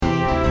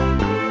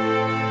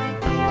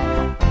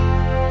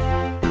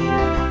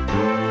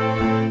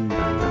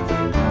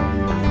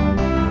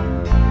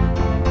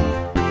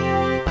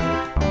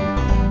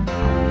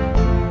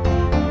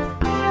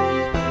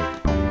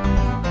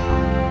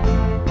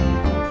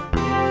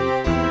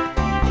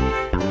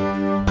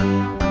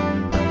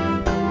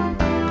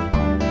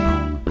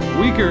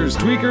Weekers,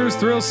 tweakers,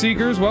 thrill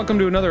seekers, welcome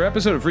to another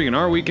episode of freaking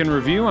Our Week in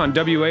Review on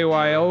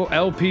WAYO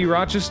LP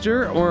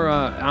Rochester, or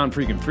on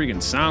freaking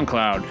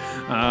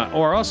SoundCloud,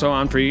 or also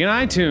on freaking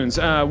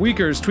iTunes.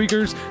 Weekers,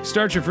 tweakers,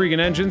 start your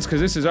freaking engines,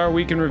 because this is Our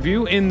Week in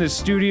Review. In the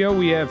studio,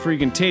 we have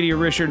freaking Tadia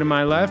Risher to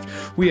my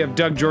left, we have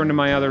Doug Jordan to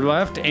my other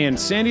left, and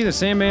Sandy the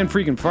Sandman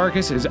freaking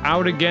Farkas is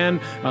out again.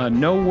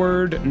 No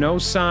word, no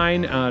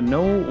sign,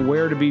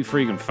 nowhere to be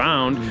freaking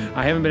found.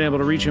 I haven't been able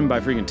to reach him by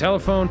freaking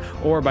telephone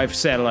or by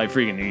satellite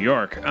freaking New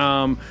York.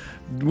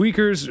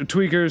 Weakers,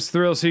 tweakers,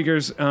 thrill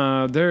seekers,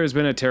 there has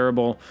been a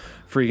terrible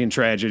freaking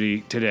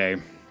tragedy today,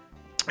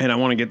 and I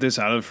want to get this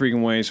out of the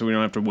freaking way so we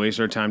don't have to waste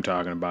our time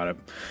talking about it.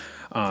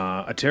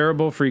 A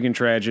terrible freaking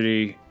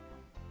tragedy.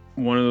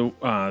 One of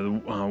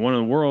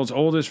the world's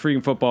oldest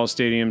freaking football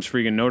stadiums,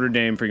 freaking Notre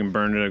Dame, freaking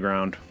burned to the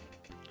ground,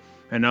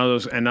 and now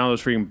those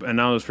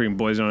freaking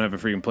boys don't have a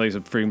freaking place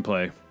to freaking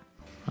play.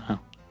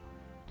 Wow.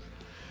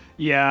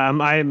 Yeah,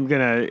 I'm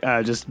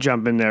gonna just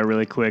jump in there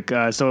really quick.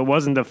 So it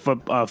wasn't the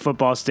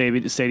football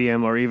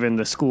stadium or even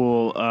the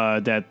school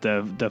that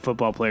the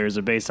football players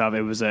are based off.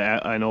 It was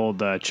an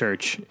old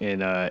church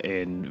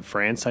in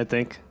France, I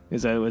think.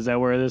 Is that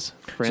where it is?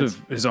 France?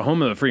 So it's a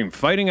home of the freaking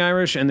Fighting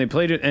Irish, and they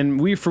played it. And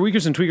for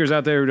Weakers and Tweakers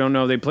out there who don't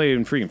know, they played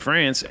in freaking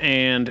France,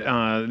 and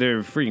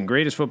they're freaking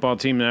greatest football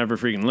team that ever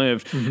freaking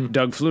lived. Mm-hmm.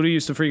 Doug Flutie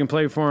used to freaking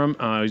play for him.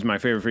 He's my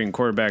favorite freaking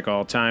quarterback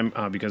all time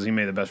because he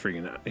made the best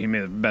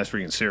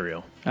freaking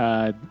cereal.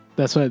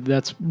 That's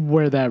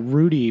where that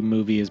Rudy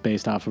movie is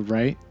based off of,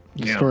 right?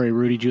 The story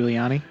Rudy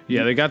Giuliani.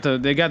 Yeah, they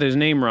got his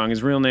name wrong.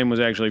 His real name was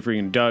actually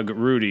freaking Doug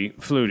Rudy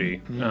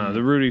Flutie. Mm-hmm.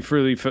 The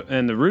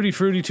Rudy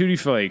Fruity Tooty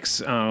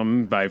Flakes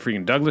by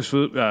freaking Douglas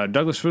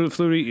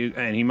Flutie,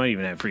 and he might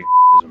even have freaking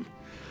ism.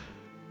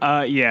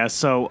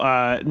 So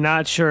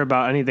not sure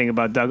about anything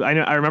about Doug.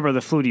 I remember the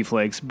Flutie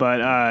Flakes,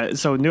 but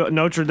so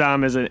Notre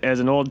Dame is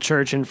an old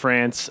church in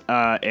France,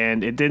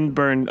 and it didn't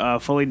burn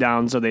fully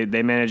down, so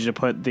they managed to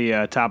put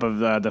the top of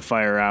the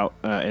fire out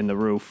in the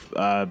roof.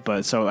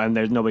 And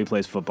there's nobody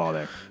plays football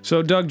there.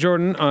 So Doug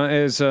Jordan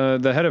is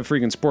the head of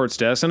freaking Sports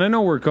Desk, and I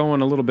know we're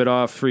going a little bit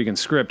off freaking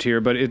script here,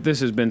 but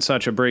this has been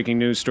such a breaking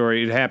news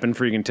story. It happened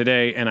freaking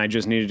today, and I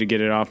just needed to get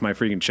it off my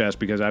freaking chest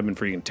because I've been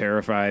freaking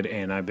terrified,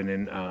 and I've been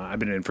in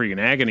freaking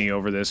agony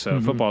over this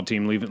football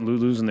team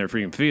losing their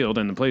freaking field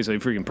and the place they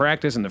freaking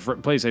practice and the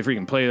place they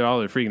freaking play all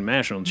their freaking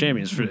national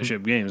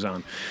championship games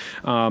on.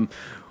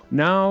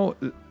 Now,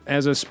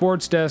 as a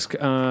sports desk,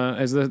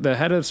 as the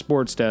head of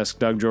Sports Desk,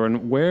 Doug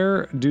Jordan,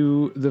 where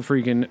do the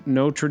freaking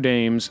Notre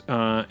Dames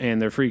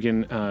and their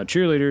freaking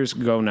cheerleaders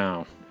go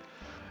now?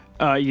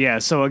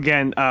 So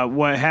again,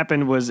 what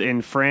happened was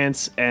in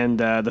France, and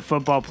the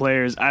football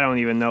players, I don't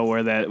even know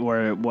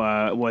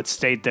what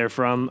state they're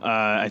from.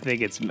 I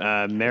think it's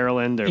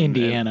Maryland or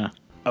Indiana.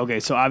 Okay,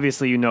 so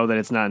obviously you know that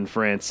it's not in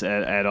France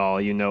at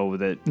all. You know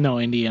that... No,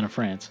 Indiana,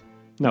 France.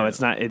 No,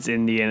 it's not. It's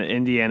Indiana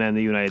in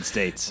the United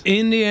States.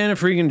 Indiana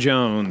freaking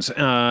Jones.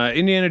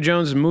 Indiana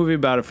Jones is a movie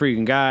about a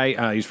freaking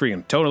guy. He's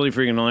freaking totally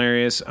freaking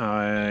hilarious.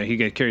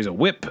 He carries a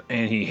whip,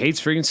 and he hates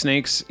freaking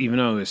snakes, even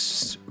though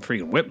his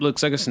freaking whip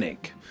looks like a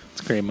snake.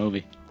 It's a great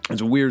movie.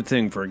 It's a weird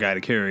thing for a guy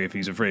to carry if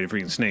he's afraid of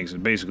freaking snakes.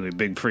 It's basically a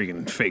big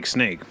freaking fake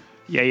snake.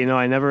 Yeah,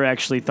 I never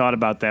actually thought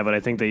about that, but I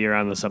think that you're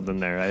onto something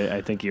there.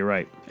 I think you're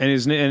right. And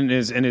his name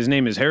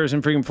is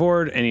Harrison freaking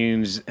Ford, and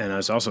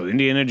it's also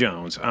Indiana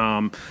Jones.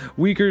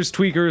 Weakers,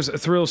 tweakers,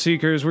 thrill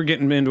seekers, we're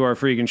getting into our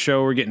freaking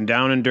show. We're getting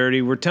down and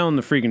dirty. We're telling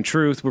the freaking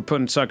truth. We're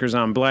putting suckers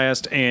on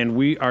blast, and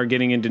we are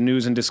getting into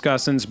news and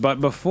discussings.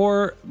 But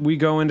before we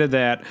go into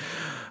that,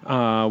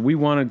 we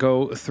want to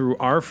go through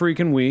our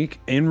freaking week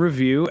in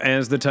review,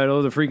 as the title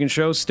of the freaking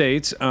show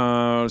states.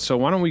 So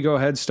why don't we go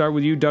ahead, start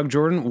with you, Doug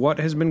Jordan. What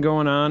has been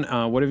going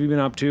on? What have you been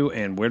up to?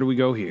 And where do we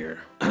go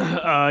here?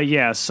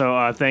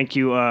 So thank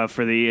you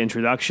for the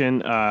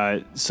introduction.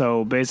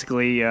 So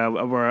basically,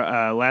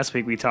 last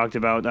week we talked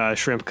about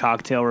Shrimp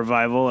Cocktail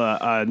Revival,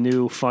 a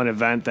new fun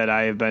event that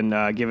I have been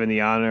given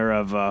the honor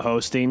of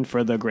hosting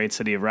for the great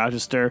city of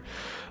Rochester.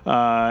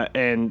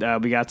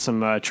 And we got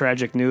some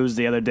tragic news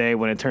the other day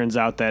when it turns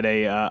out that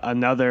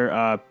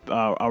another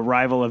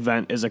rival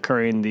event is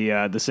occurring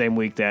the same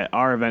week that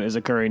our event is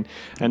occurring,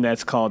 and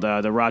that's called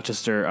the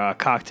Rochester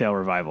Cocktail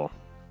Revival.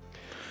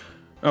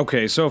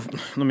 Okay, so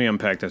let me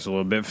unpack this a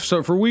little bit.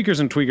 So for weakers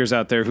and tweakers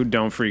out there who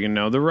don't freaking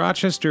know, the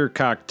Rochester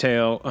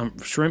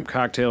Shrimp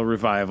Cocktail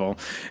Revival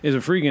is a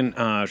freaking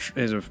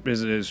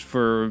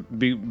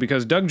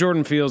because Doug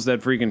Jordan feels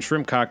that freaking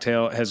shrimp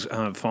cocktail has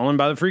fallen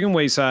by the freaking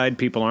wayside.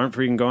 People aren't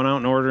freaking going out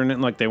and ordering it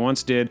like they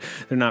once did.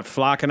 They're not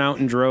flocking out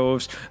in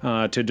droves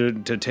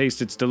to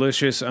taste its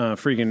delicious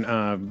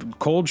freaking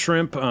cold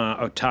shrimp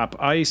atop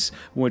ice,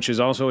 which is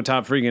also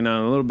atop freaking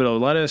a little bit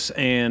of lettuce,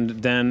 and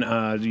then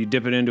you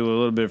dip it into a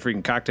little bit of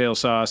freaking cocktail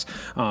sauce,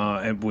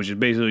 which is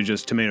basically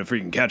just tomato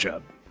freaking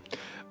ketchup.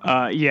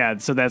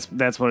 So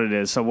that's what it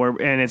is. So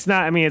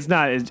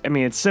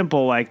it's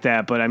simple like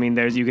that, but I mean,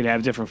 you could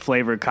have different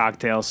flavored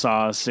cocktail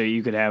sauce. So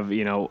you could have,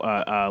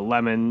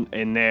 lemon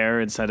in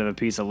there instead of a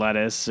piece of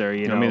lettuce, or,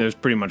 I mean, there's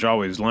pretty much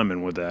always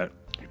lemon with that.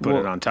 You put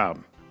it on top.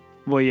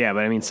 Well, yeah, but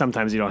I mean,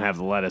 sometimes you don't have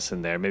the lettuce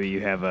in there. Maybe you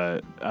have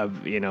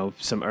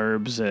some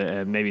herbs,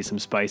 maybe some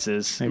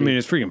spices. I mean,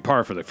 it's freaking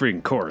par for the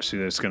freaking course.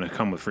 It's going to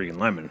come with freaking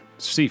lemon.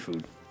 It's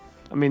seafood.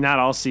 I mean, not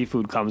all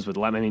seafood comes with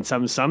lemon. I mean,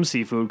 some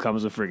seafood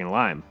comes with freaking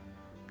lime.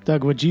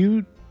 Doug, would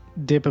you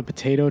dip a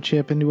potato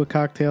chip into a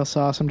cocktail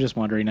sauce? I'm just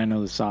wondering. I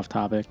know this is off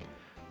topic.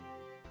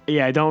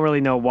 Yeah, I don't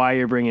really know why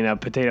you're bringing up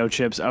potato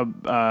chips,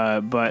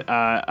 but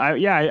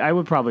I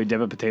would probably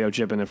dip a potato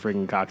chip in a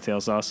freaking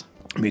cocktail sauce.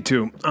 Me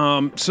too.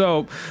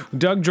 So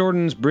Doug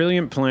Jordan's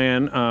brilliant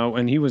plan,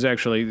 and he was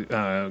actually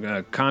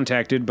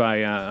contacted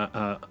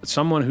by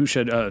someone who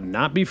should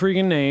not be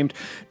freaking named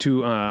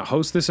to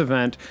host this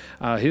event.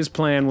 His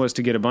plan was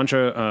to get a bunch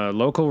of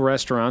local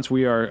restaurants.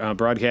 We are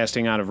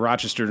broadcasting out of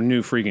Rochester,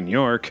 New freaking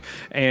York,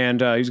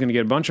 and he's going to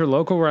get a bunch of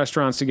local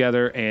restaurants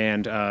together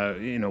and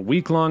in a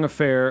week-long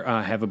affair,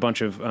 have a bunch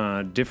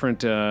of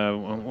different,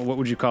 what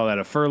would you call that,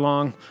 a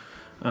furlong?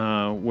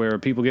 Where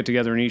people get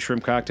together and eat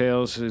shrimp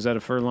cocktails. Is that a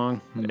furlong?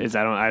 Is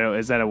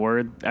that a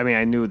word? I mean,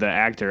 I knew the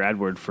actor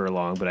Edward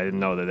Furlong, but I didn't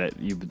know that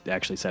you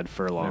actually said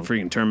furlong.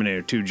 Freaking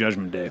Terminator 2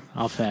 Judgment Day.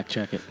 I'll fact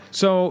check it.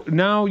 So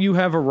now you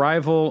have a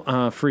rival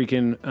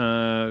freaking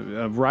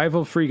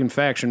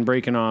faction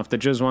breaking off that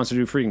just wants to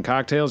do freaking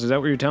cocktails. Is that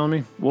what you're telling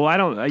me? Well, I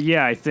don't.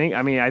 I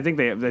think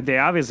they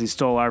obviously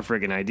stole our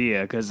freaking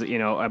idea because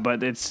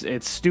but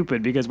it's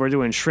stupid because we're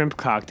doing shrimp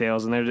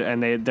cocktails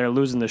and they're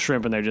losing the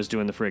shrimp and they're just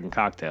doing the freaking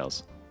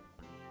cocktails.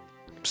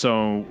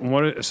 So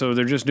what? So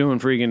they're just doing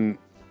freaking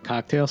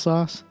cocktail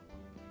sauce?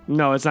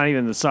 No, it's not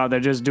even the sauce. They're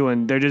just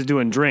doing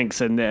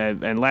drinks.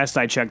 And last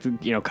I checked,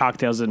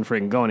 cocktails didn't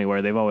freaking go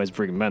anywhere. They've always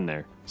freaking been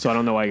there. So I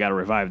don't know why you got to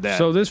revive that.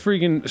 So these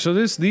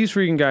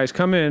freaking guys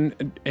come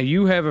in.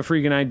 You have a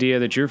freaking idea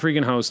that you're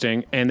freaking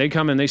hosting, and they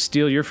come in, they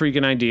steal your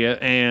freaking idea,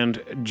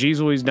 and geez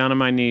Louise, down on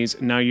my knees.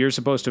 Now you're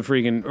supposed to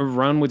freaking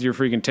run with your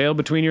freaking tail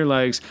between your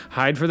legs,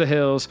 hide for the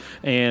hills,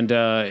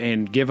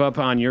 and give up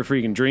on your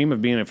freaking dream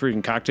of being a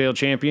freaking cocktail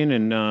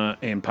champion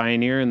and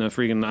pioneer in the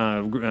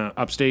freaking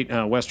upstate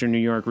Western New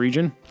York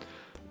region.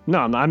 No,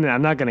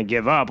 I'm not going to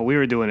give up. But we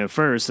were doing it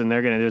first, and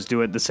they're going to just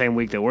do it the same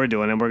week that we're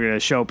doing, and we're going to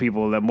show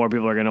people that more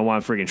people are going to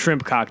want freaking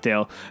shrimp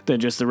cocktail than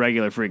just the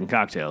regular freaking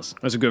cocktails.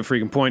 That's a good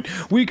freaking point.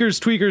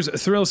 Weakers, tweakers,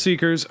 thrill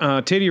seekers.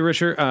 Tadia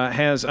Risher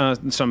has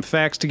some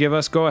facts to give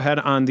us. Go ahead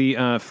on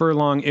the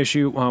furlong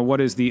issue.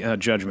 What is the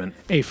judgment?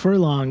 A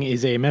furlong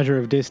is a measure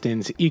of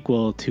distance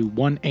equal to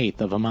 1/8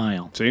 of a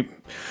mile. See?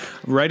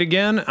 Right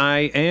again,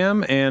 I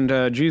am,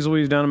 and geez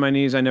Louise, down on my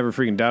knees, I never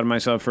freaking doubted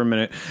myself for a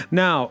minute.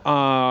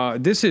 Now,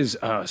 this is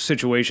a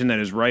situation that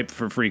is ripe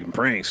for freaking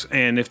pranks,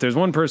 and if there's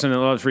one person that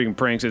loves freaking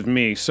pranks, it's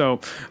me.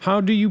 So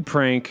how do you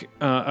prank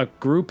a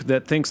group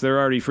that thinks they're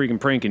already freaking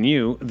pranking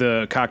you,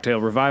 the cocktail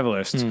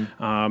revivalists?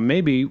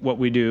 Maybe what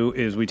we do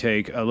is we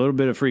take a little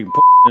bit of freaking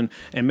poison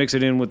and mix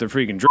it in with their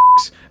freaking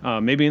drinks,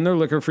 maybe in their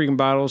liquor freaking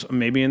bottles,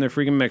 maybe in their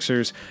freaking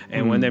mixers,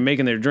 and when they're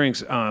making their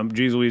drinks,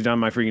 geez Louise, down on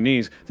my freaking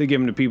knees, they give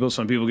them to people.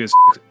 Some people get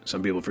sick,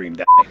 some people freaking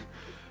die.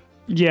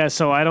 Yeah,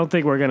 so I don't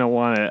think we're going to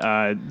want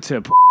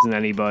to poison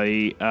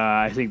anybody.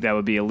 I think that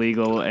would be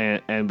illegal,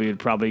 and we would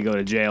probably go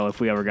to jail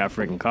if we ever got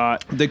freaking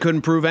caught. They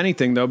couldn't prove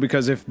anything, though,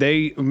 because if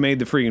they made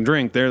the freaking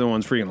drink, they're the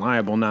ones freaking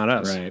liable, not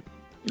us. Right.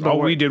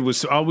 All we did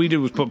was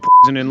put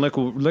poison in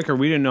liquor.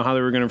 We didn't know how they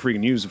were going to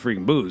freaking use the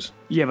freaking booze.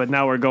 Yeah, but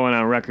now we're going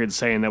on record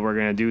saying that we're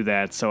going to do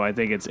that. So I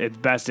think it's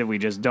best if we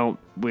just don't.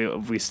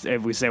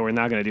 If we say we're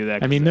not going to do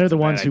that. I mean, they're the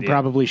ones who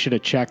probably should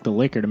have checked the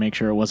liquor to make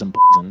sure it wasn't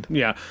poisoned.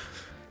 Yeah.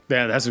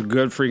 Yeah, that's a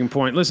good freaking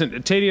point. Listen,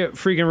 Tadia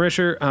freaking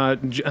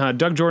Risher,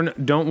 Doug Jordan,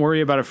 don't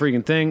worry about a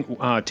freaking thing.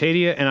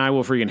 Tadia and I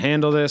will freaking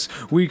handle this.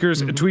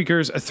 Weakers,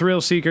 tweakers,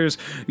 thrill seekers,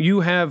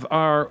 you have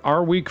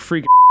our week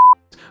freaking.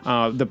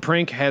 The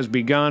prank has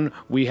begun.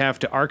 We have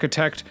to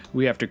architect.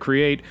 We have to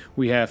create.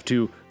 We have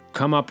to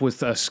come up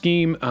with a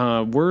scheme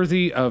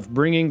worthy of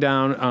bringing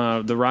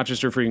down the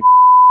Rochester freaking.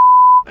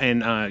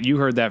 And you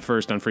heard that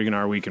first on freaking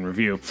Our Week in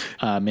Review.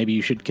 Maybe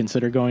you should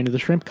consider going to the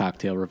shrimp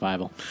cocktail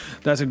revival.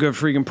 That's a good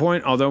freaking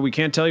point, although we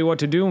can't tell you what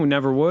to do, and we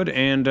never would.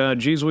 And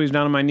geez Louise,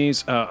 down on my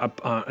knees,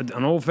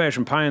 an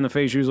old-fashioned pie in the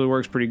face usually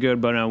works pretty good,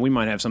 but we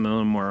might have something a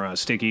little more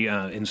sticky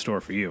in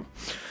store for you.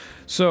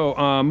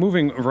 So,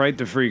 moving right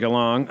the freak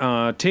along,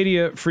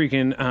 Tadia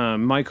freaking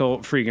Michael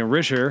freaking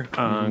Risher,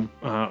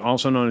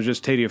 also known as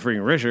just Tadia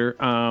freaking Risher.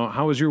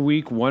 How was your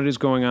week? What is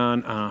going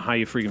on? How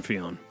you freaking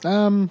feeling?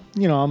 I'm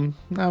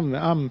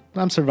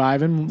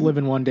surviving,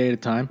 living one day at a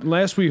time.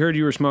 Last we heard,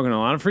 you were smoking a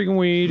lot of freaking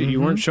weed. You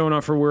weren't showing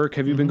up for work.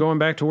 Have you been going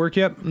back to work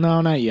yet?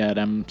 No, not yet.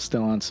 I'm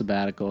still on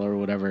sabbatical or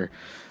whatever.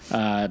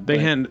 Doug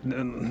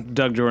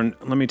Jordan,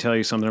 let me tell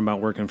you something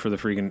about working for the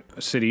freaking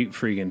city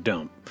freaking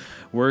dump.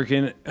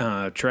 Working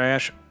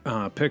trash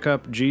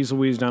pickup, geez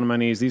Louise, down on my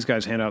knees. These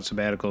guys hand out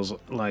sabbaticals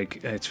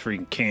like it's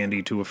freaking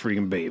candy to a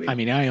freaking baby. I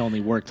mean, I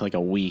only worked like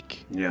a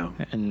week. Yeah.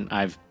 And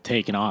I've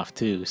taken off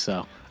too,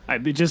 so.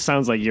 It just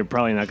sounds like you're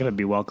probably not going to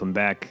be welcome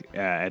back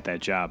at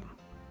that job.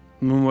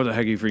 What the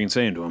heck are you freaking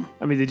saying to him?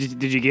 I mean,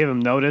 did you give him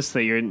notice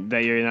that you're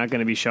not going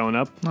to be showing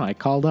up? No, I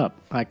called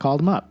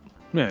him up.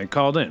 Yeah, he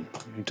called in.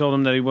 You told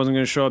him that he wasn't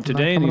going to show up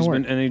today, and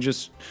coming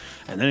to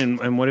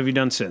and what have you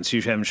done since?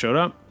 You haven't showed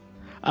up?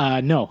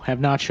 No, have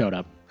not showed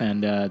up.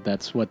 And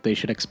that's what they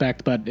should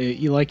expect. But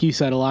like you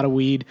said, a lot of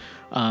weed,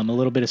 a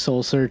little bit of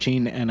soul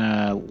searching, and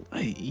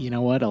you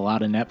know what? A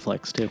lot of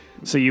Netflix too.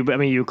 So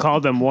you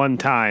called them one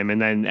time,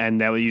 and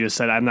that you just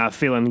said, I'm not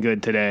feeling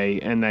good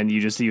today, and then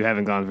you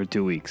haven't gone for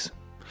 2 weeks.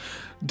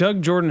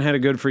 Doug Jordan had a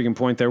good freaking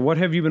point there. What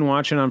have you been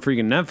watching on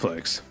freaking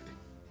Netflix?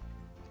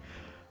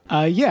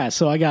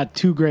 So I got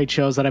 2 great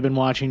shows that I've been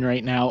watching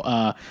right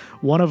now.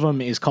 One of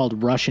them is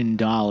called Russian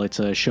Doll. It's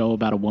a show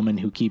about a woman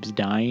who keeps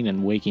dying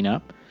and waking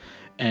up.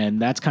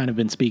 And that's kind of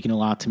been speaking a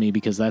lot to me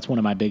because that's one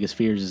of my biggest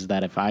fears is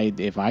that if I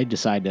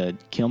decide to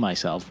kill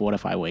myself, what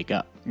if I wake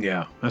up?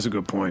 Yeah, that's a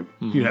good point.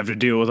 Mm-hmm. You'd have to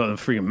deal with all the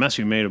freaking mess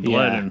you made of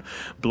blood and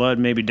blood,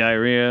 maybe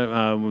diarrhea.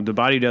 The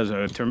body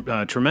does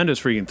tremendous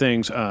freaking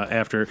things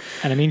after.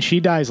 And I mean, she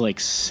dies like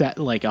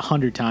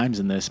 100 times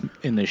in this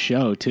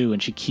show too,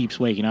 and she keeps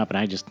waking up, and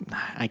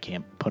I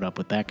can't put up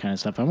with that kind of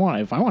stuff.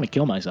 If I want to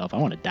kill myself, I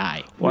want to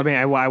die. Well, I mean,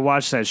 I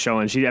watched that show,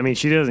 and she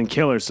doesn't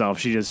kill herself.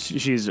 She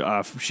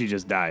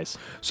just dies.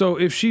 So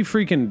if she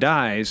freaking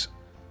dies,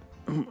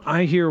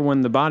 I hear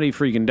when the body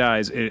freaking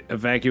dies, it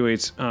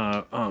evacuates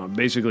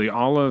basically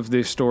all of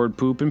the stored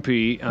poop and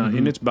pee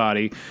in its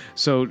body.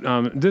 So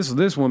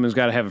this woman's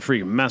got to have a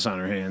freaking mess on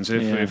her hands,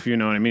 if you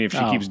know what I mean, if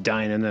she keeps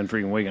dying and then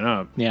freaking waking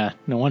up. Yeah,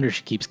 no wonder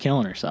she keeps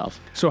killing herself.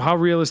 So how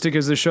realistic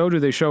is the show? Do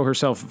they show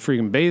herself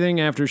freaking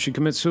bathing after she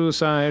commits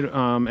suicide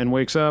and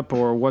wakes up,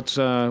 or what's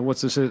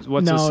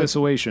the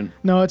situation?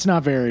 No, it's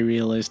not very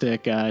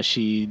realistic.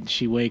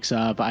 She wakes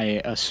up.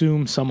 I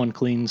assume someone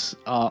cleans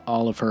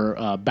all of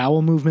her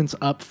bowel movements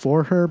up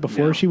for her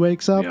before she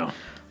wakes up,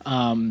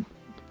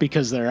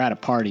 because they're at a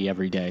party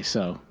every day.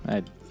 So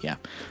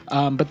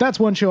but that's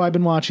one show I've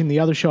been watching. The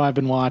other show I've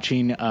been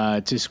watching,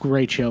 it's this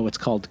great show. It's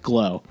called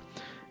Glow.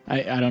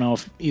 I don't know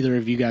if either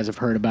of you guys have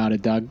heard about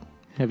it. Doug,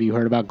 have you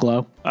heard about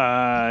Glow?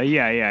 I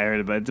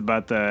heard about it. It's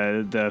about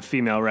the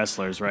female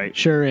wrestlers, right?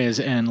 Sure is.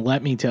 And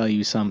let me tell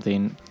you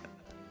something.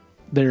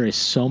 There is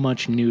so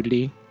much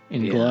nudity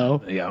in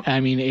Glow. Yeah. I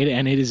mean,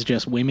 it is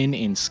just women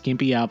in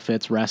skimpy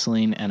outfits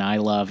wrestling, and I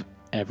love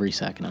every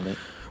second of it.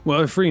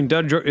 Well, if freaking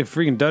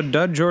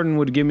Doug Jordan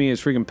would give me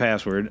his freaking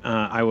password,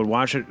 I would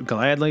watch it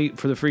gladly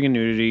for the freaking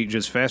nudity.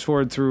 Just fast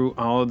forward through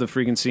all of the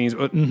freaking scenes.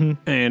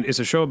 And it's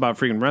a show about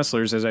freaking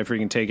wrestlers, as I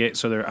freaking take it.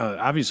 So they're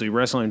obviously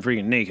wrestling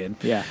freaking naked.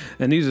 Yeah.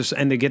 And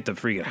they get the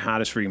freaking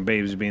hottest freaking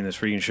babes to be in this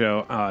freaking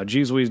show.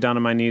 Geez Louise, down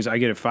on my knees. I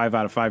get it 5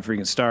 out of 5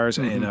 freaking stars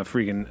and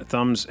freaking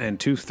thumbs and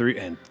 3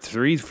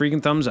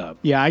 freaking thumbs up.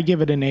 Yeah, I give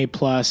it an A+.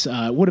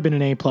 It would have been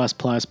an A++,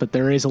 but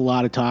there is a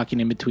lot of talking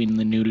in between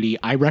the nudity.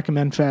 I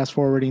recommend fast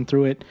forwarding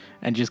through it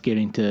and just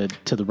getting to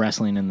the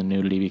wrestling and the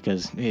nudity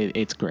because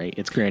it's great.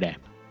 It's grade A.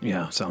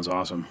 Yeah, sounds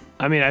awesome.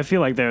 I mean, I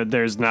feel like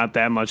there's not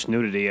that much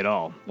nudity at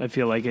all. I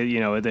feel like it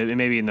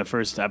maybe in the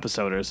first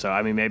episode or so.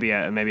 I mean, maybe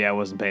I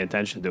wasn't paying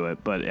attention to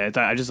it, but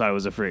I just thought it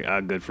was a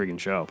good freaking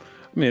show.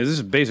 I mean, this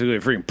is basically a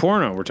freaking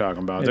porno we're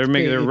talking about.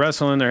 They're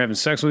wrestling, they're having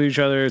sex with each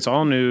other. It's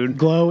all nude.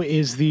 Glow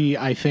is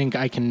I think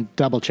I can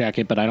double check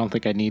it, but I don't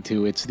think I need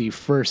to. It's the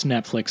first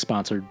Netflix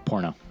sponsored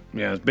porno.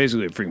 Yeah, it's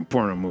basically a freaking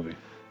porno movie.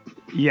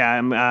 Yeah,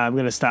 I'm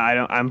gonna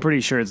stop. I'm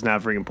pretty sure it's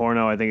not freaking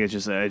porno. I think it's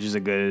just a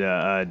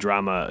good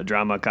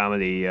drama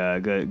comedy,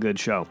 good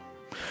show.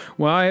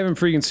 Well, I haven't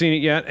freaking seen it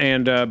yet,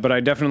 but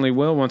I definitely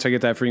will once I get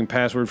that freaking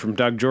password from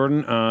Doug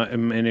Jordan.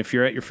 And if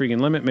you're at your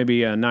freaking limit,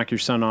 maybe knock your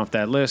son off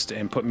that list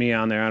and put me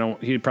on there.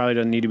 He probably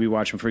doesn't need to be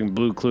watching freaking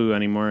Blue Clue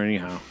anymore,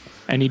 anyhow.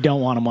 And you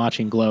don't want him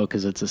watching Glow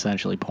because it's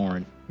essentially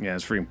porn. Yeah,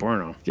 it's freaking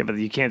porno. Yeah, but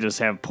you can't just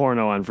have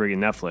porno on freaking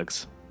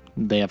Netflix.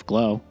 They have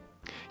Glow.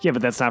 Yeah,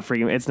 but that's not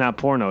freaking. It's not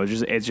porno.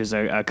 It's just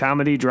a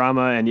comedy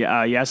drama, and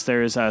yes,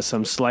 there is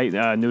some slight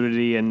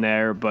nudity in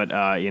there, but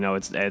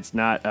it's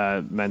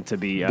not meant to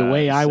be. The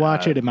way I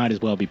watch it might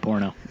as well be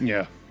porno.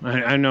 Yeah.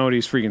 I know what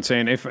he's freaking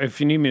saying. If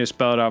you need me to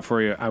spell it out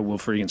for you, I will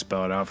freaking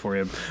spell it out for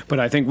you. But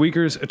I think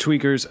Weakers,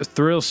 Tweakers,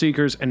 Thrill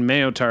Seekers, and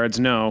Mayotards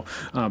know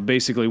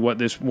basically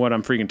what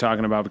I'm freaking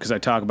talking about because I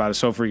talk about it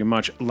so freaking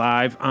much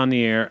live on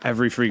the air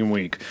every freaking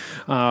week.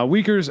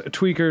 Weakers,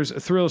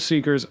 Tweakers, Thrill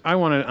Seekers. I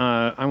want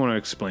to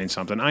explain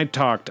something. I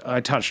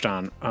touched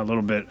on a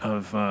little bit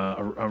of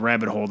a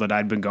rabbit hole that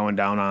I'd been going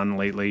down on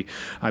lately.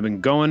 I've been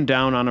going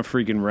down on a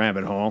freaking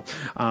rabbit hole,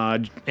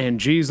 and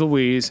geez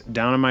Louise,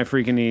 down on my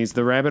freaking knees.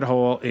 The rabbit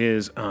hole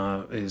is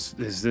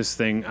this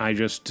thing I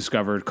just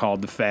discovered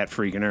called the fat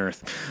freaking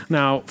earth.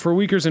 Now, for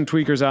Weakers and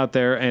Tweakers out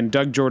there, and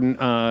Doug Jordan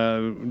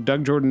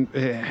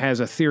has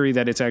a theory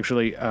that it's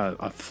actually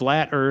a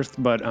flat earth,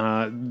 but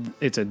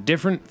it's a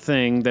different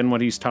thing than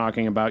what he's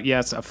talking about.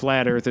 Yes, a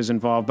flat earth is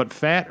involved, but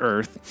fat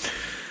earth,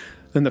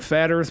 then the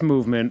fat earth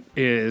movement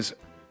is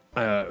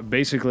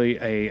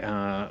basically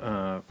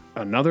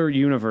another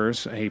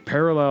universe, a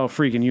parallel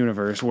freaking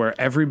universe where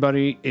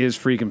everybody is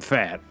freaking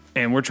fat.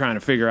 And we're trying to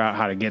figure out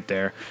how to get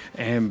there.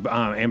 And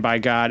by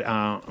God,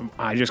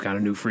 I just got a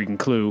new freaking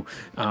clue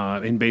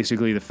in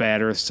basically the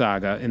Fat Earth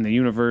saga in the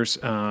universe,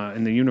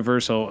 in the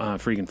universal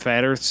freaking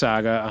Fat Earth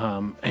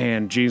saga.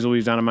 And geez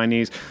Louise, down on my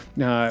knees.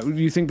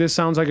 You think this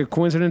sounds like a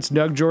coincidence,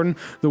 Doug Jordan?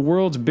 The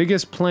world's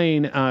biggest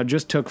plane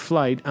just took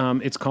flight.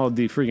 It's called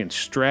the freaking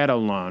Strata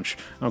launch.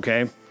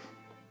 Okay.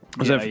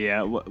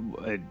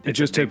 It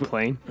just took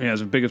plane. Yeah,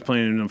 it's the biggest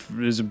plane.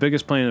 It's the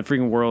biggest plane in the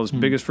freaking world. It's the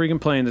biggest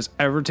freaking plane that's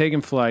ever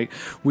taken flight.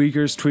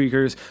 Weakers,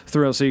 tweakers,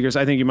 thrill seekers.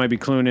 I think you might be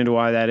cluing into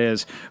why that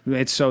is.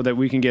 It's so that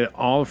we can get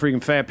all the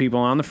freaking fat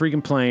people on the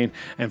freaking plane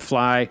and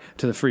fly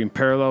to the freaking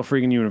parallel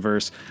freaking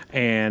universe.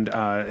 And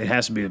it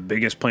has to be the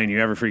biggest plane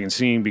you ever freaking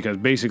seen because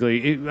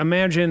basically,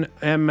 imagine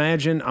 300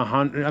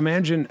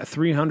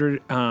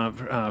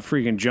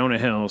 freaking Jonah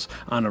Hills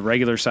on a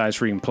regular size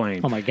freaking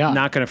plane. Oh my God!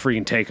 Not gonna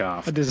freaking take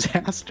off. A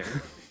disaster.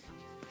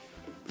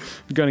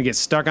 Going to get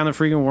stuck on the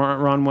freaking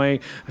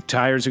runway.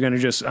 Tires are going to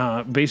just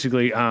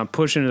basically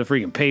push into the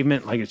freaking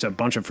pavement like it's a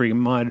bunch of freaking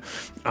mud.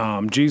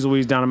 Geez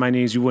Louise, down on my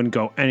knees. You wouldn't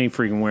go any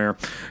freaking where.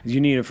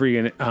 You need the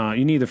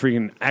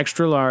freaking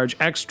extra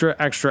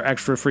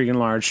freaking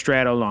large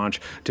Strato launch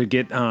to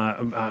get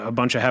a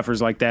bunch of heifers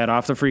like that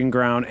off the freaking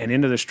ground and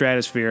into the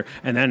stratosphere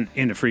and then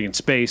into freaking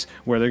space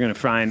where they're going to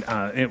find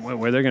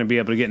where they're going to be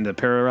able to get into the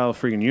parallel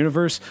freaking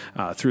universe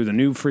through the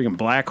new freaking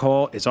black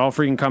hole. It's all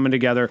freaking coming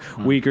together.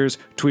 Weakers,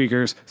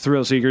 tweakers,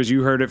 thrill seekers,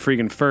 you heard it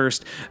freaking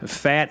first.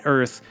 Fat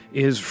Earth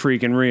is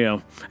freaking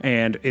real,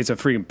 and it's a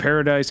freaking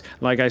paradise.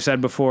 Like I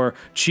said before,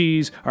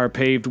 streets are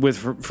freaking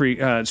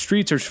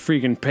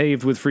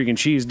paved with freaking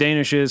cheese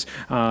danishes.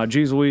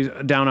 Geez Louise,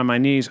 down on my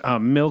knees.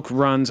 Milk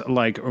runs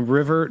like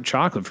river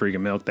chocolate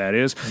freaking milk. That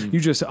is.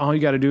 All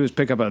you got to do is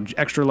pick up an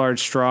extra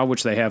large straw,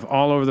 which they have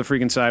all over the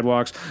freaking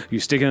sidewalks. You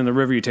stick it in the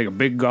river. You take a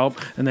big gulp,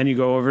 and then you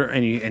go over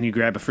and you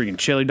grab a freaking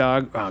chili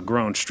dog,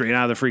 grown straight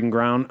out of the freaking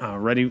ground,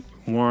 ready,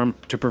 warm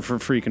to prefer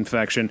free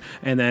confection,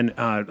 and then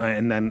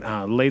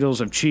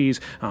ladles of cheese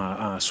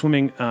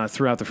swimming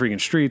throughout the freaking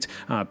streets,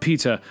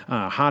 pizza,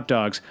 hot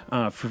dogs,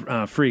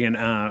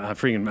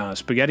 freaking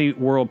spaghetti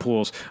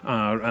whirlpools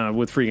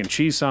with freaking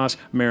cheese sauce,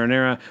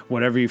 marinara,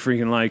 whatever you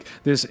freaking like.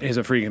 This is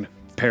a freaking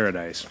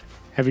paradise.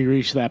 Have you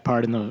reached that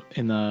part in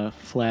the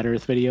Flat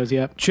Earth videos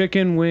yet?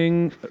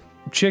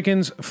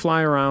 Chickens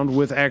fly around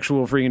with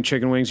actual freaking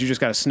chicken wings. You just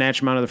got to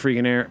snatch them out of the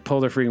freaking air, pull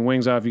their freaking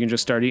wings off. You can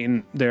just start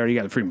eating. They already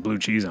got the freaking blue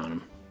cheese on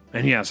them.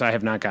 And yes, I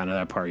have not gotten to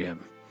that part yet.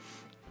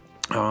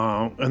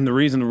 And the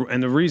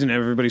reason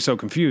everybody's so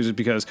confused is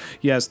because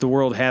yes, the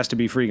world has to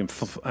be freaking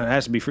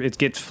it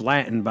gets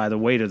flattened by the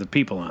weight of the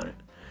people on it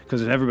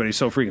because everybody's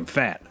so freaking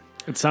fat.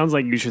 It sounds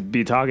like you should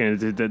be talking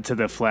to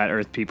the flat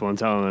Earth people and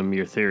telling them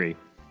your theory.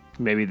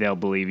 Maybe they'll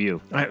believe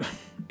you.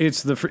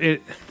 This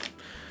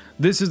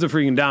is the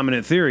freaking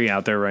dominant theory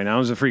out there right now.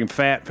 Is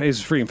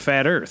freaking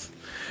fat Earth.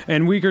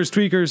 And weakers,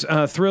 tweakers,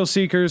 thrill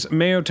seekers,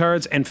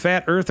 mayotards, and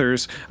fat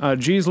earthers,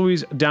 geez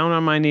Louise, down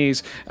on my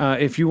knees.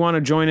 If you want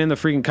to join in the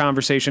freaking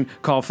conversation,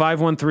 call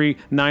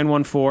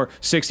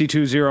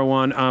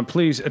 513-914-6201.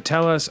 Please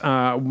tell us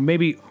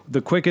maybe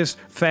the quickest,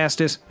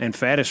 fastest, and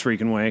fattest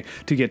freaking way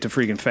to get to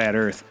freaking fat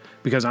Earth.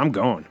 Because I'm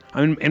going.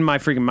 In my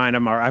freaking mind,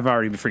 I've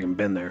already freaking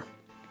been there.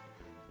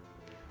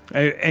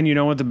 And you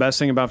know what the best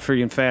thing about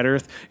freaking Fat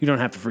Earth? You don't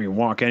have to freaking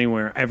walk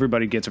anywhere.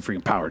 Everybody gets a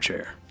freaking power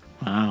chair.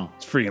 Wow.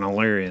 It's freaking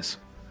hilarious.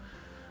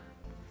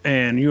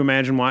 And you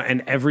imagine why,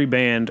 and every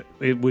band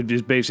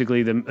is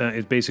basically the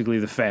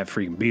fat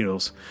freaking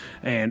Beatles,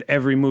 and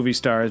every movie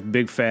star is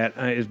big fat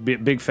Ben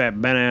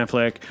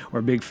Affleck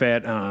or big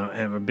fat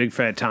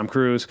Tom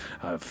Cruise.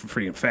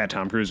 Freaking fat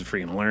Tom Cruise is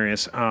freaking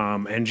hilarious.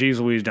 And geez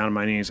Louise, down on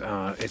my knees.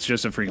 It's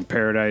just a freaking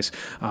paradise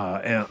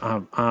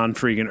on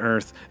freaking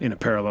Earth in a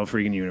parallel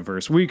freaking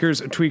universe. Weakers,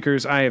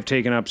 tweakers, I have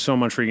taken up so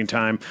much freaking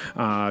time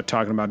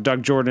talking about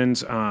Doug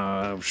Jordan's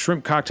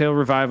Shrimp Cocktail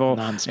Revival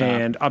Non-stop.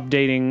 And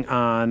updating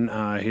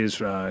on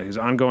his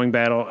ongoing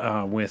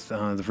battle with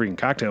the freaking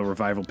Cocktail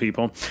Revival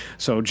people.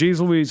 So,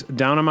 geez Louise,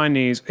 down on my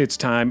knees, it's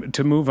time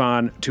to move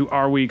on to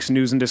our week's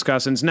news and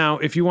discussings. Now,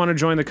 if you want to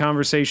join the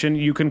conversation,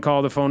 you can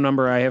call the phone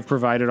number I have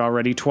provided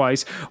already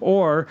twice,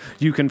 or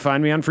you can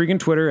find me on freaking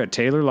Twitter at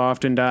Taylor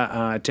Lofton,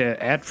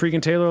 at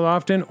freaking Taylor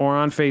Lofton, or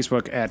on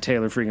Facebook at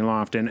Taylor freaking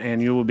Lofton,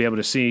 and you will be able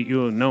to see,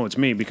 you'll know it's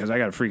me because I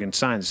got a freaking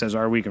sign that says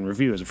Our Week in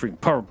Review as a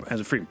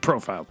freaking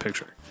profile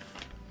picture.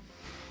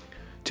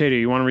 Tater,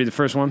 you want to read the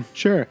first one?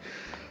 Sure.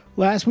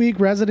 Last week,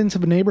 residents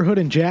of a neighborhood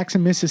in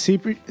Jackson,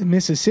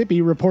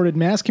 Mississippi reported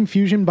mass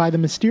confusion by the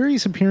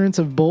mysterious appearance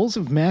of bowls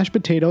of mashed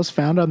potatoes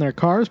found on their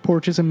cars,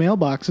 porches, and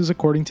mailboxes,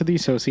 according to the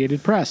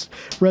Associated Press.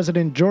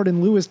 Resident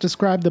Jordan Lewis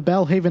described the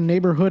Bellhaven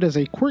neighborhood as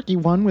a quirky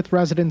one, with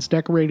residents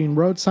decorating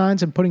road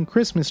signs and putting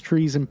Christmas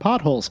trees in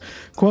potholes.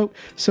 Quote,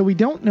 "So we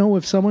don't know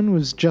if someone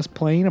was just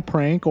playing a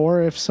prank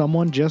or if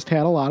someone just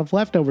had a lot of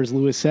leftovers,"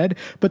 Lewis said.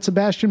 But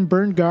Sebastian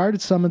Berngard,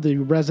 some of the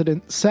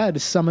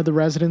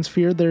residents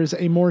fear there's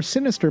a more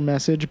sinister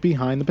message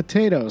behind the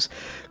potatoes.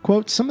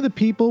 Quote, some of the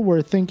people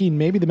were thinking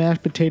maybe the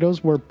mashed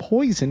potatoes were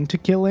poisoned to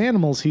kill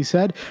animals, he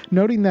said,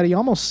 noting that he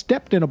almost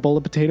stepped in a bowl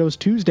of potatoes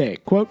Tuesday.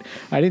 Quote,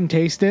 I didn't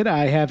taste it.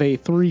 I have a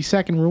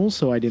 3-second rule,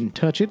 so I didn't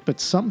touch it, but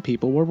some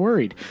people were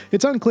worried.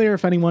 It's unclear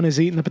if anyone has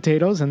eaten the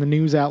potatoes, and the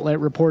news outlet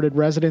reported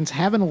residents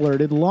haven't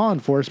alerted law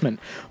enforcement.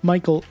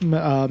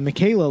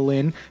 Michaela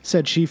Lynn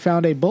said she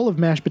found a bowl of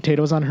mashed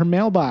potatoes on her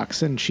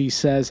mailbox, and she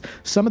says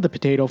some of the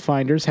potato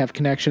finders have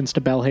connections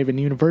to Belhaven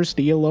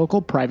University, a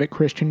local private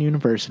Christian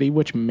university,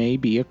 which may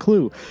be a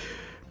clue.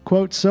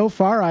 Quote, so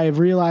far I have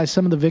realized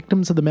some of the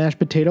victims of the mashed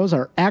potatoes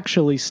are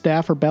actually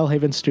staff or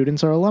Belhaven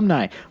students or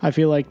alumni. I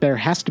feel like there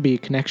has to be a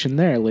connection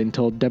there, Lynn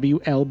told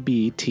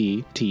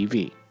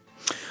WLBT-TV.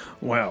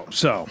 Well,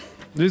 so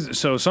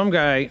some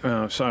guy,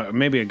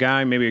 maybe a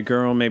guy, maybe a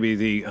girl, maybe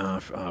the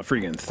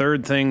freaking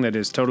third thing that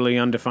is totally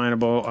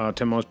undefinable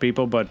to most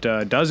people, but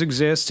does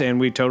exist, and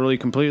we totally,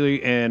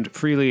 completely, and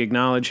freely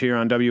acknowledge here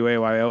on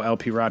WAYO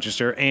LP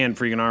Rochester and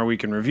freaking Our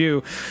Week in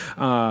Review.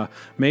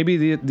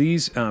 Maybe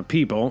these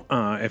people,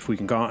 if we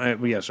can call it,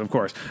 yes, of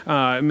course,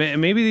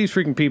 maybe these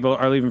freaking people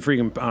are leaving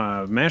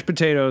freaking mashed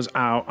potatoes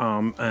out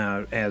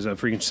as a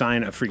freaking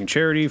sign of freaking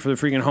charity for the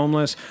freaking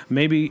homeless.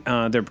 Maybe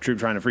they're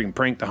trying to freaking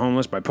prank the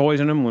homeless by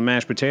poisoning them with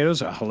mashed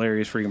potatoes, a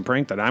hilarious freaking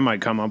prank that I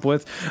might come up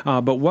with.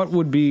 But what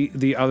would be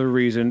the other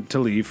reason to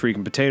leave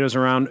freaking potatoes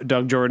around?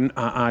 Doug Jordan,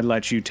 I'd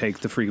let you take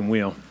the freaking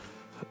wheel.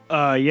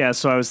 Yeah,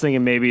 so I was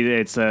thinking maybe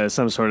it's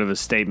some sort of a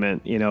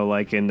statement,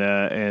 like in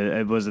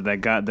was it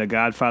the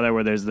Godfather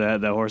where there's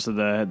the horse of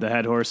the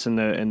head horse in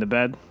the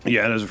bed?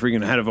 Yeah, there's a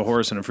freaking head of a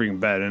horse and a freaking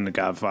bed in the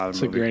Godfather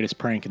movie. It's the greatest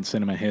prank in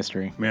cinema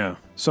history. Yeah.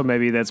 So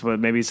maybe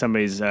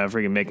somebody's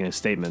freaking making a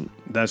statement.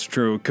 That's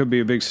true. It could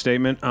be a big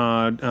statement.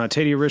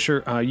 Tadia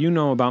Risher, you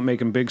know about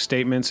making big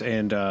statements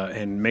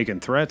and making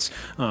threats.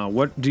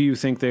 What do you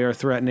think they are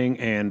threatening,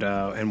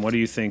 and what do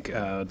you think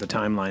the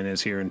timeline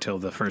is here until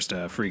the first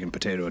freaking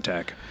potato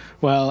attack?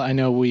 Well, I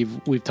know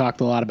we've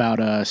talked a lot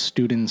about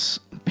students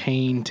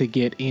paying to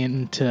get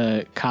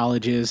into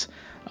colleges.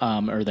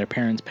 Or their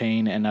parents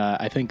paying, and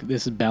I think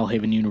this is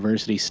Belhaven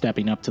University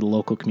stepping up to the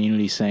local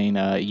community saying,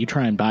 you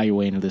try and buy your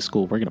way into this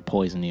school, we're going to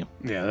poison you.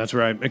 Yeah, that's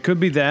right. It could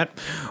be that,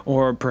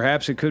 or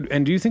perhaps it could,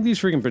 and do you think these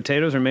freaking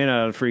potatoes are made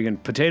out of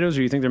freaking potatoes, or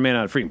do you think they're made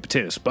out of freaking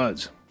potato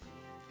spuds?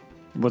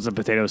 What's a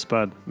potato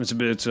spud? It's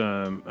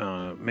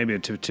maybe a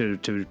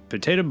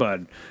potato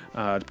bud,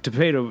 freaking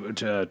tomato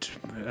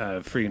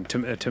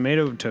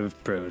to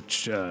potato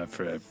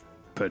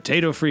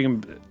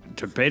freaking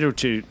tomato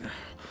to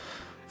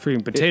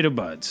freaking potato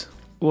buds.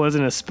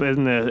 Wasn't a spud?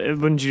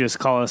 Wouldn't you just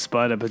call a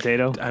spud a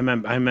potato? I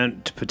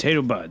meant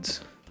potato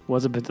buds.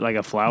 Was it like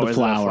a flower? The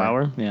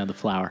flower. Yeah, the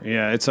flower.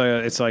 Yeah, it's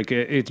like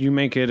you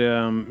make it.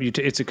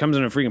 It comes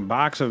in a freaking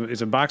box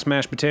it's a box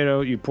mashed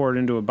potato. You pour it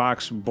into a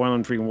box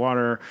boiling freaking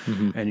water,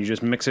 and you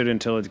just mix it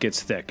until it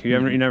gets thick. You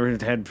never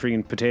had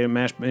freaking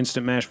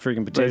instant mashed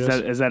freaking potatoes?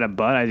 Is that a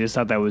bud? I just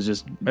thought that was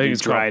just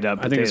dried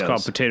up potatoes. I think it's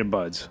called potato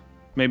buds.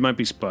 Maybe it might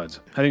be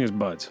spuds. I think it's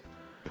buds.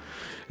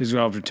 It's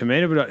called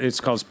tomato, but it's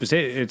called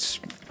potato. It's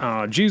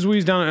geez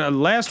Louise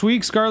down. Last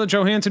week, Scarlett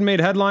Johansson made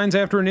headlines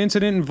after an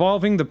incident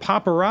involving the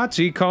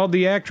paparazzi called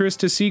the actress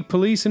to seek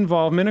police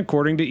involvement,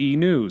 according to E!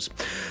 News.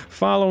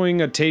 Following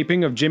a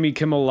taping of Jimmy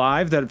Kimmel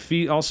Live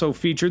that also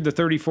featured the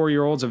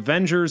 34-year-old's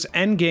Avengers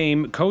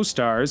Endgame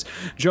co-stars,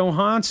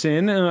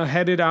 Johansson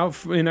headed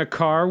out in a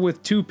car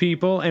with two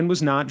people and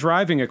was not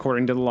driving,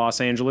 according to the Los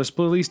Angeles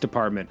Police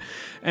Department.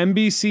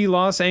 NBC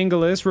Los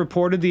Angeles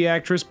reported the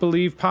actress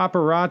believed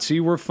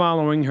paparazzi were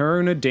following her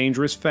in a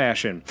dangerous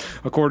fashion.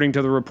 According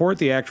to the report,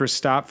 the actress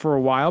stopped for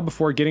a while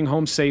before getting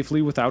home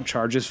safely without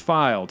charges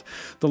filed.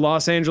 The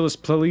Los Angeles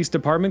Police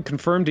Department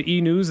confirmed to E!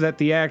 News that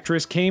the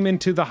actress came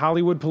into the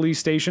Hollywood police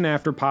station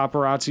after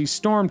paparazzi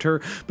stormed her,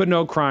 but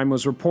no crime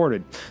was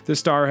reported. The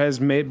star has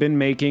been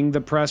making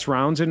the press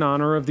rounds in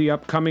honor of the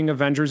upcoming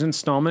Avengers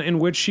installment, in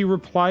which she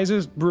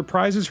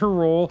reprises her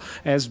role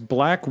as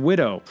Black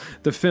Widow.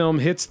 The film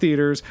hits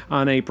theaters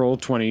on April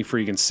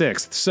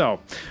 26th. So,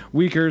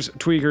 Weakers,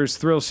 Tweakers,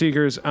 Thrill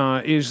Seekers,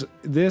 is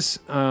this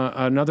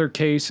another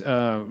case,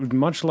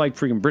 much like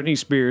freaking Britney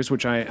Spears,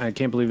 which I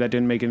can't believe that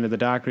didn't make it into the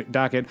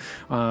docket,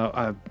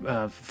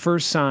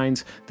 first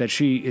signs that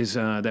she is,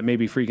 that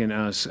maybe freaking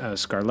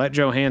Scarlett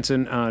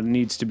Johansson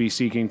needs to be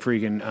seeking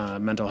freaking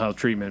mental health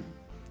treatment,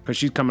 because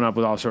she's coming up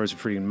with all sorts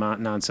of freaking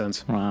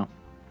nonsense. Wow.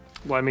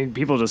 Well, I mean,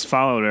 people just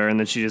followed her, and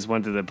then she just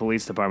went to the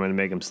police department to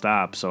make them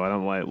stop. So I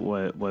don't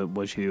know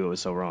what she do was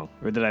so wrong,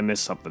 or did I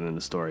miss something in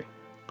the story?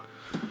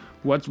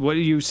 What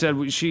you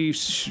said? She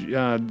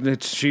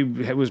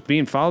was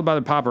being followed by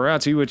the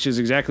paparazzi, which is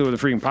exactly what the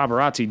freaking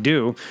paparazzi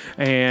do.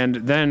 And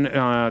then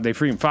they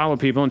freaking follow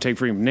people and take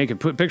freaking naked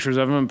pictures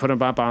of them and put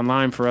them up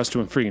online for us to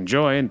freaking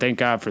enjoy. And thank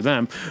God for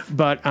them.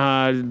 But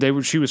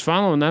she was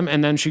following them,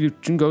 and then she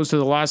goes to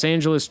the Los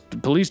Angeles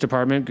Police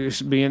Department,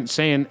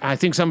 saying, "I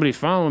think somebody's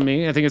following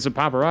me. I think it's a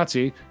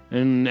paparazzi."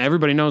 And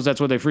everybody knows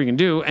that's what they freaking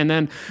do. And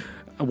then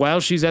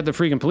while she's at the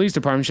freaking police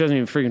department, she doesn't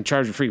even freaking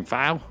charge a freaking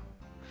file.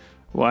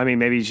 Well, I mean,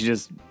 maybe she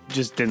just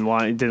didn't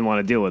want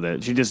to deal with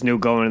it. She just knew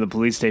going to the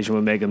police station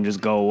would make him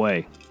just go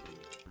away.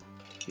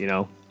 You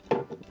know?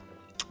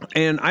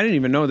 And I didn't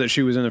even know that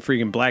she was in the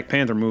freaking Black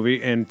Panther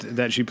movie and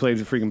that she played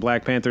the freaking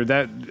Black Panther.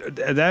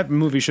 That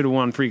movie should have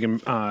won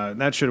freaking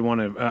that should have won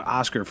an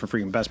Oscar for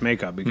freaking best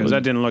makeup because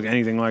that didn't look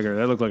anything like her.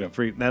 That looked like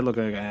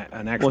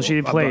an actual. Well,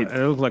 she played.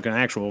 It looked like an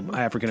actual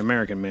African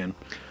American man.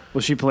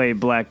 Well, she played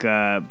Black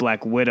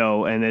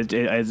Widow, and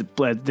it's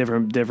a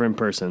different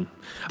person,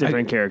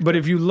 different character. But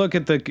if you look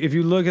at the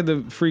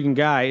freaking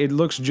guy, it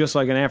looks just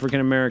like an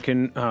African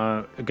American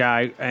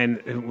guy,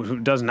 and who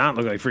does not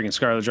look like freaking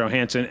Scarlett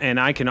Johansson. And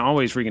I can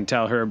always freaking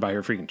tell her by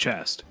her freaking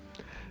chest.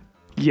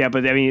 Yeah,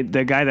 but I mean,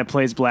 the guy that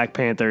plays Black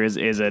Panther is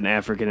an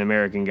African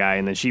American guy,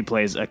 and then she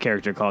plays a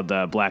character called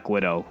Black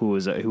Widow, who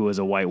is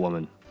a white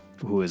woman,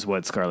 who is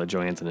what Scarlett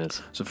Johansson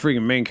is. It's a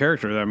freaking main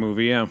character of that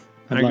movie. Yeah.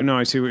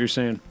 I see what you're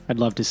saying. I'd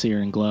love to see her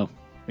in Glow.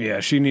 Yeah,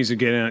 she needs to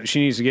get in.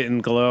 She needs to get in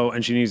Glow,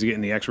 and she needs to get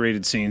in the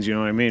X-rated scenes. You know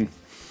what I mean?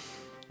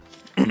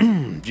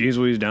 Jeez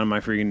Louise, down on my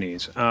freaking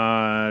knees.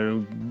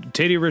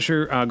 Teddy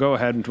Risher, go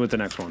ahead with the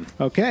next one.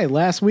 Okay,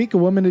 last week a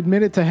woman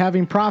admitted to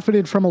having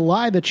profited from a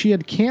lie that she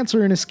had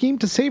cancer in a scheme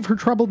to save her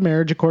troubled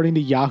marriage, according to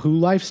Yahoo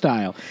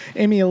Lifestyle.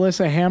 Amy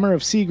Alyssa Hammer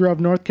of Seagrove,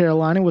 North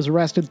Carolina, was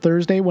arrested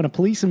Thursday when a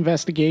police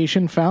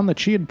investigation found that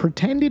she had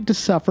pretended to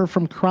suffer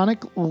from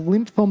chronic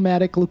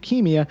lymphomatic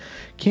leukemia,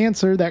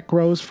 cancer that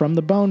grows from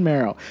the bone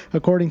marrow.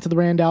 According to the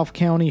Randolph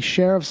County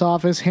Sheriff's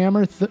Office,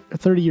 Hammer,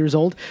 30 years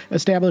old,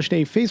 established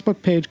a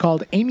Facebook page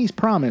called Amy's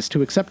Promise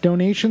to accept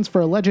donations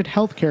for alleged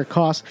healthcare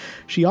costs.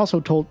 She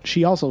also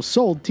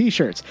sold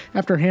t-shirts.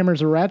 After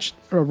Hammer's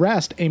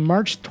arrest, a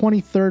March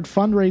 23rd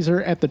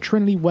fundraiser at the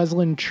Trinity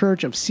Wesleyan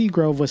Church of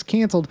Seagrove was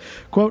canceled.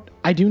 Quote,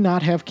 "I do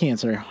not have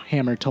cancer,"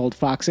 Hammer told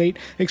Fox 8,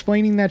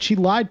 explaining that she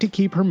lied to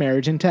keep her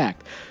marriage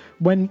intact.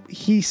 When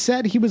he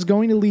said he was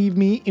going to leave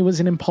me, it was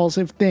an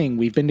impulsive thing.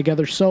 We've been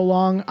together so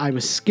long. I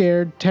was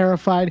scared,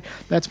 terrified.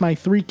 That's my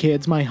 3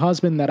 kids, my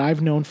husband that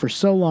I've known for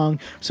so long.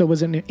 So it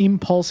was an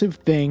impulsive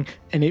thing,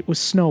 and it was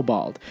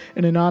snowballed.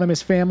 An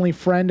anonymous family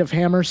friend of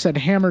Hammer said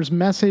Hammer's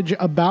message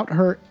about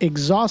her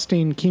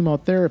exhausting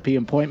chemotherapy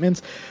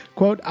appointments,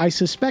 quote, "I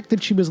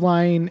suspected she was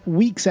lying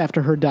weeks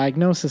after her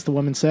diagnosis," the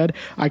woman said.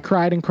 "I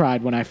cried and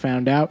cried when I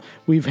found out.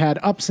 We've had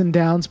ups and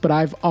downs, but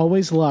I've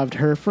always loved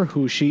her for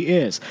who she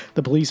is."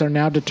 The police are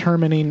now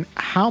determining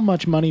how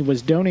much money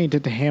was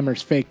donated to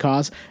Hammer's fake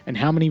cause and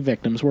how many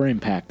victims were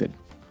impacted.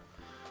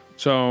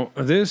 So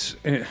this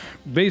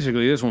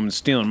woman's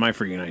stealing my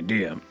freaking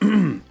idea,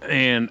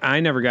 and I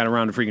never got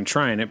around to freaking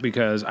trying it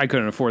because I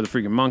couldn't afford the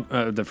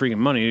freaking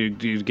money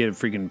to get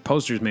freaking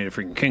posters made at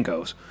freaking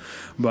Kinko's.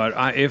 But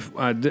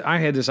I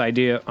had this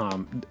idea,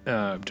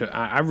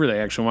 I really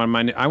actually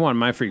wanted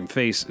my freaking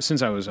face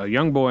since I was a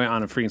young boy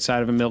on a freaking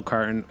side of a milk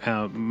carton.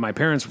 My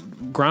parents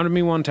grounded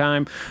me one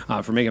time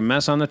for making a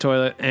mess on the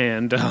toilet,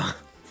 and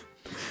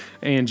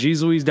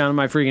geez Louise, down to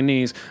my freaking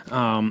knees.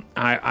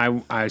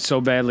 I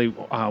so badly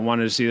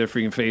wanted to see their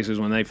freaking faces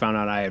when they found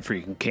out I had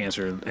freaking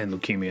cancer and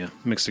leukemia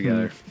mixed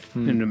together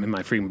in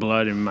my freaking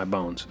blood and my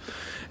bones.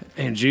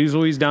 And geez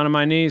Louise, down to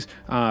my knees.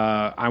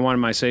 I wanted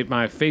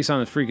my face on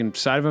the freaking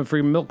side of a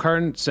freaking milk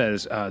carton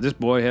says, "This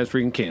boy has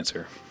freaking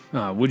cancer.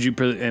 Would you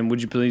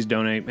please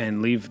donate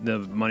and leave the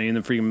money in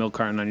the freaking milk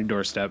carton on your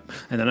doorstep?"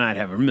 And then I'd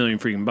have $1 million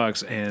freaking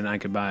bucks and I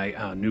could buy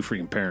new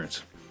freaking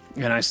parents.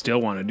 And I still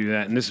want to do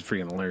that, and this is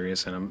freaking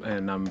hilarious.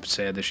 And I'm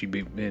sad that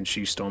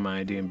she stole my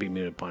idea and beat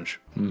me to the punch.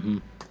 Mm-hmm.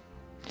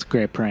 It's a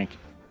great prank.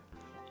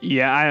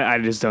 Yeah, I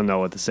just don't know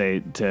what to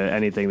say to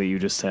anything that you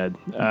just said.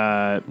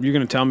 You're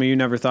gonna tell me you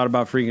never thought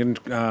about freaking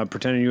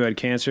pretending you had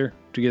cancer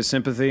to get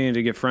sympathy and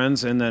to get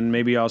friends, and then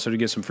maybe also to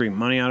get some free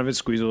money out of it,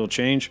 squeeze a little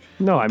change?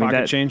 No, I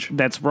mean, change.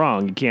 That's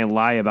wrong. You can't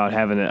lie about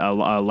having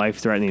a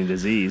life-threatening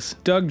disease.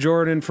 Doug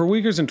Jordan, for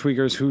Weakers and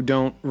Tweakers who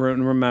don't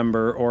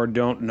remember or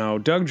don't know,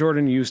 Doug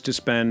Jordan used to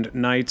spend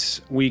nights,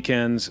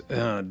 weekends,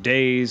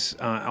 days,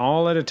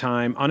 all at a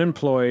time,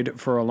 unemployed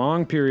for a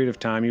long period of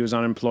time. He was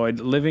unemployed,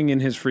 living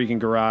in his freaking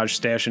garage,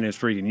 stashing his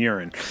freaking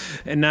urine.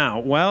 And now,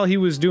 while he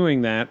was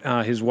doing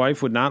that, his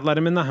wife would not let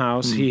him in the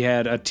house. He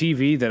had a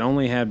TV that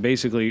only had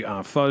basically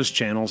fuzz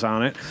channels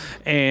on it,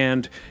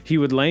 and he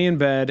would lay in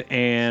bed,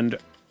 and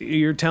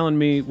you're telling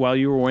me while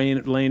you were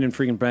laying in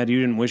freaking bed, you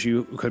didn't wish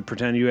you could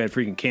pretend you had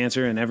freaking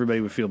cancer and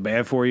everybody would feel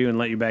bad for you and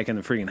let you back in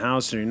the freaking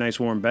house in your nice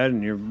warm bed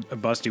and your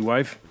busty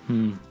wife?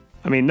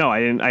 I mean, no,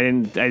 I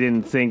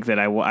didn't think that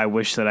I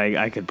wish that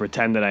I could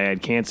pretend that I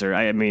had cancer.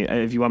 I mean,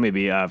 if you want me to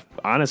be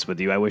honest with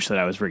you, I wish that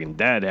I was freaking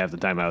dead half the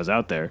time I was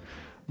out there.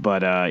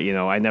 But,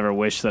 I never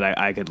wished that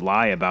I could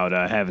lie about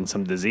having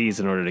some disease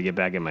in order to get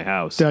back in my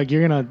house. Doug,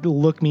 you're going to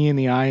look me in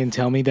the eye and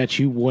tell me that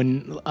you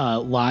wouldn't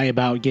lie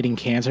about getting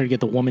cancer to get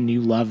the woman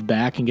you love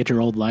back and get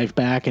your old life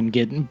back and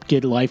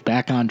get life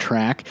back on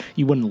track.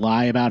 You wouldn't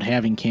lie about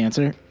having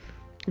cancer?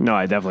 No,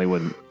 I definitely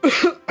wouldn't.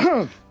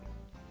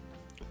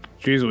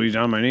 Jeez Louise,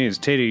 on my knees.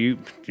 Tatey,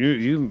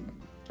 you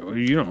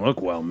don't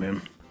look well,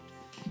 man.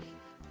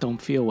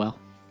 Don't feel well.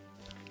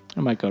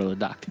 I might go to the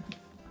doctor.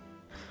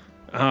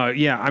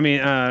 Yeah, I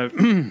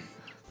mean,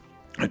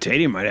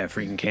 Tatum might have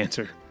freaking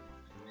cancer.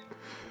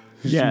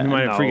 Yeah, he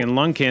might have freaking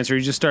lung cancer.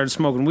 He just started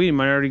smoking weed. He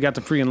might have already got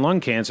the freaking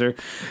lung cancer.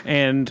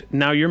 And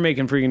now you're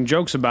making freaking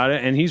jokes about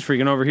it, and he's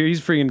freaking over here.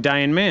 He's freaking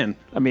dying man.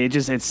 I mean,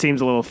 it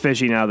seems a little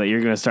fishy now that you're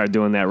going to start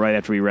doing that right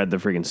after we read the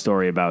freaking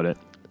story about it.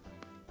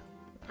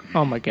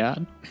 Oh, my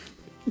God.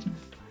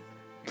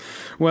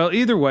 Well,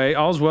 either way,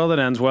 all's well that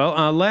ends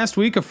well. Last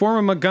week, a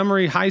former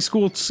Montgomery High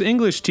School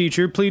English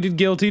teacher pleaded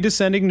guilty to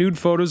sending nude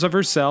photos of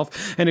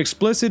herself and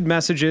explicit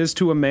messages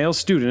to a male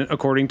student,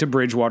 according to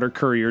Bridgewater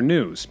Courier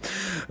News.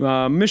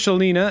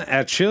 Michelina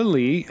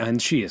Achille,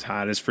 and she is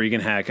hot as freaking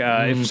heck.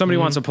 If somebody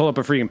wants to pull up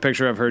a freaking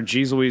picture of her,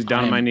 geez Louise,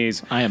 down on my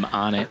knees. I am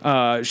on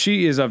it.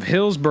 She is of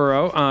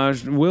Hillsborough,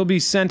 will be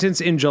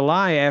sentenced in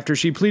July after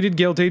she pleaded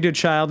guilty to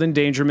child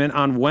endangerment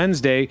on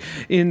Wednesday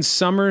in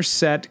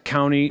Somerset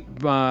County,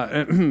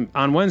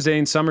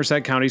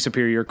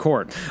 Superior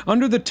Court.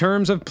 Under the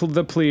terms of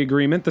the plea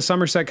agreement, the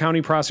Somerset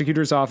County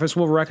Prosecutor's Office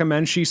will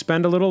recommend she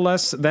spend a little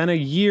less than a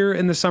year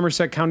in the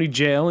Somerset County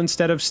Jail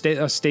instead of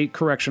a state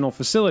correctional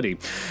facility.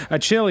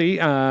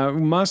 Achille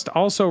must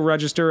also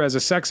register as a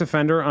sex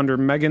offender under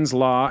Megan's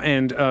Law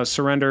and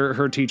surrender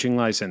her teaching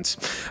license.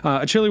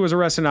 Achille was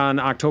arrested on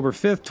October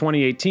 5th,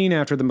 2018,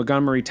 after the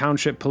Montgomery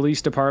Township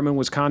Police Department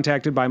was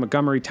contacted by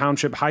Montgomery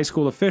Township High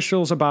School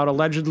officials about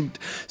alleged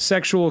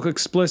sexual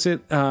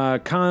explicit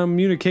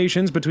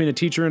communications between a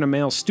teacher and a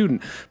male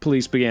student.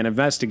 Police began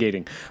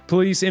investigating.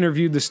 Police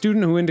interviewed the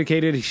student, who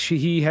indicated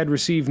he had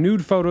received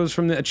nude photos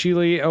from the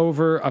Achille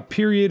over a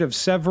period of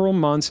several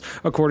months,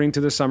 according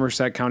to the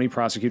Somerset County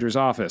Prosecutor's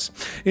Office.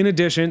 In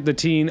addition, the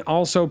teen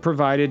also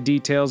provided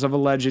details of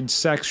alleged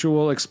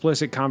sexual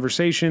explicit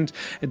conversations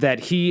that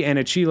he and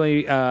Achille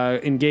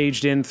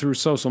engaged in through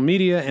social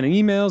media and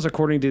emails,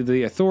 according to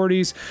the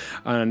authorities.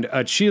 And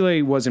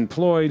Achille was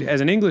employed as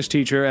an English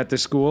teacher at the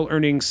school,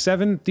 earning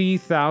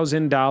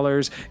 $70,000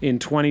 in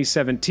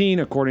 2017,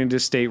 according to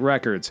state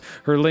records.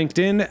 Her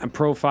LinkedIn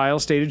profile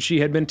stated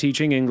she had been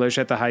teaching English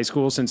at the high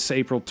school since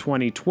April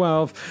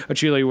 2012.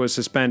 Achille was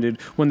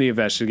suspended when the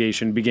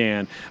investigation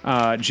began.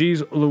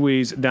 Geez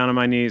Louise, down on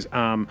my knees.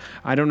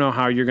 I don't know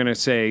how you're going to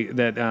say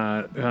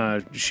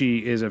that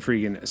she is a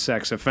freaking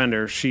sex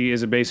offender. She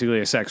is basically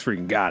a sex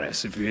freaking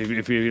goddess. If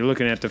you're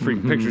looking at the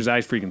freaking pictures I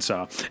freaking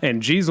saw.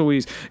 And geez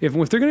Louise, if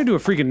they're going to do a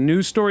freaking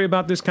news story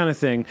about this kind of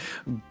thing,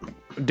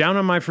 down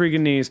on my freaking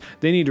knees,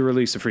 they need to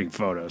release the freaking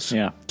photos.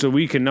 Yeah. So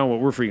we can know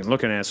what we're freaking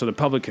looking at, so the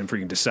public can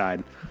freaking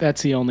decide.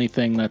 That's the only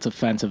thing that's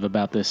offensive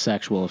about this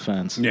sexual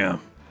offense. Yeah.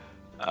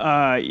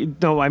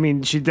 No, I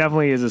mean, she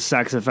definitely is a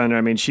sex offender.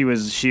 I mean, she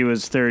was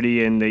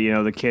 30 and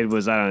the kid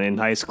was, I don't know, in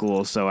high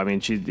school. So, I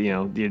mean,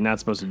 you're not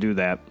supposed to do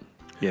that.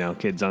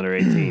 Kids under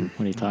 18.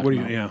 What are you talking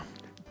about? Yeah.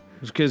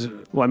 Because,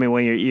 well, I mean,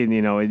 when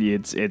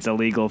it's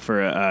illegal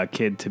for a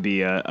kid to be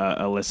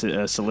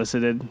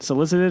solicited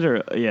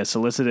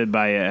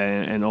by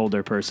an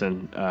older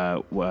person.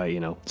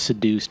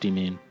 Seduced, you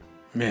mean?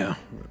 Yeah.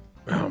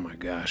 Oh my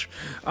gosh.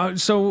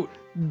 So,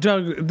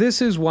 Doug,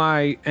 this is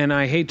why, and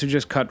I hate to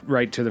just cut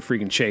right to the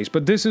freaking chase,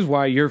 but this is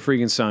why your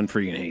freaking son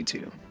freaking hates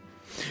you.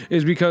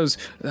 Is because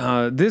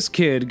this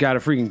kid got a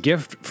freaking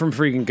gift from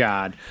freaking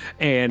God,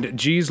 and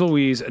geez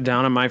Louise,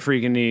 down on my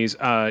freaking knees,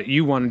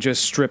 you want to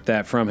just strip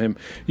that from him.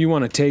 You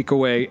want to take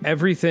away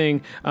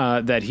everything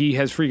that he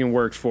has freaking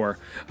worked for,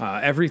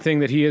 everything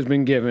that he has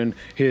been given,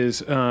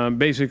 his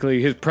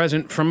basically his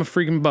present from a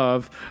freaking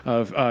above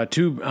of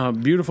two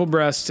beautiful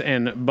breasts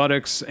and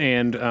buttocks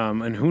and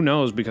who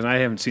knows, because I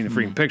haven't seen the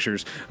freaking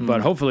pictures,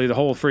 but hopefully the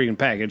whole freaking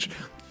package.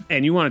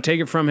 And you want to take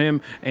it from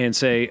him and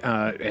say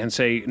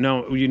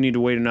no, you need to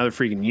wait another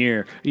freaking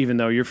year, even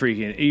though you're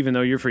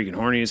freaking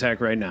horny as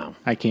heck right now.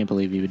 I can't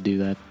believe you would do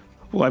that.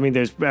 Well, I mean,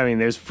 there's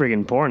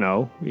friggin'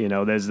 porno.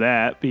 There's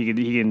that. He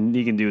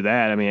can do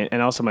that. I mean,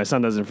 and also my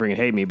son doesn't friggin'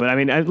 hate me. But I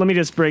mean, let me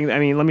just bring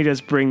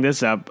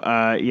this up.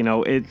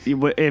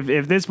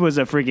 If this was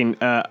a freaking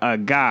a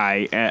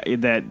guy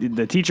that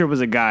the teacher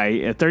was a guy,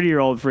 a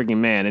 30-year-old freaking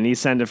man, and he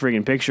sent a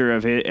freaking picture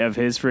of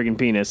his freaking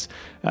penis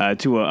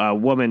to a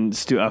woman,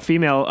 to a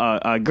female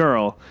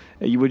girl.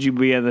 Would you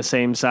be on the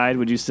same side?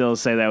 Would you still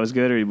say that was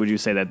good, or would you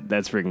say that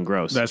that's freaking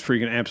gross? That's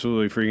freaking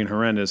absolutely freaking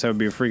horrendous. That would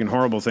be a freaking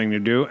horrible thing to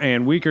do.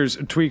 And weakers,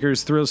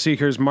 tweakers, thrill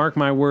seekers, mark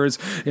my words.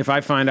 If I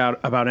find out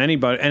about any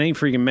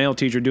freaking male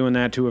teacher doing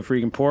that to a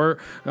freaking poor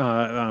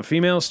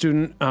female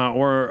student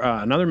or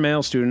another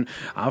male student,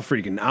 I'll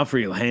freaking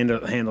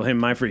handle him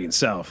my freaking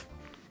self.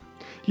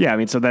 Yeah, I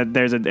mean, so that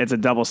it's a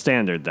double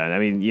standard then. I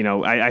mean,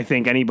 I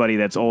think anybody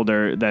that's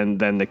older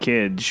than the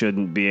kid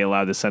shouldn't be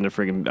allowed to send a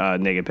freaking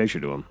naked picture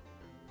to him.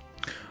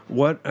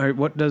 What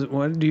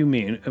do you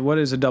mean? What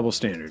is a double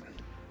standard?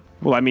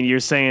 Well, I mean, you're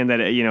saying that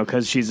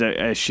because she's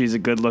a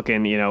good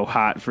looking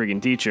hot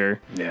freaking teacher.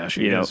 Yeah,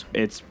 she is.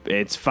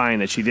 It's fine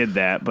that she did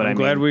that, but I'm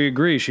glad we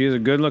agree. She is a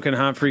good looking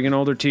hot freaking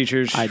older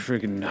teacher. She's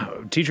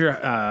freaking teacher,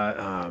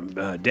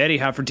 daddy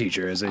hot for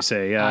teacher, as they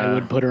say. I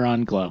would put her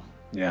on Glow.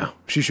 Yeah,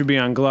 she should be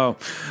on Glow.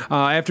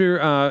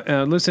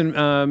 Listen,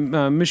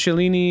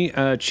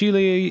 Michelini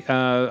Chile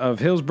of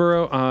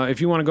Hillsboro, if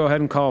you want to go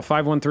ahead and call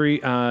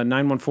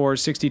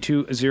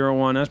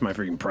 513-914-6201. That's my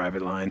freaking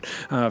private line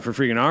for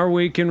freaking Our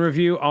Week in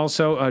Review.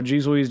 Also,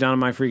 Geez Louise, down on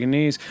my freaking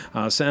knees.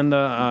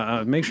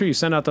 Make sure you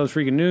send out those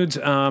freaking nudes.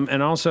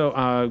 And also,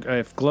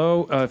 if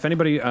Glow, if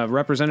anybody,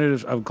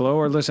 representatives of Glow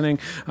are listening,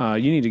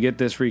 you need to get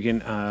this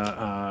freaking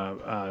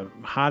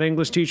hot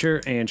English teacher,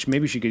 and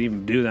maybe she could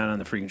even do that on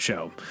the freaking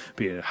show.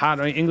 Be a hot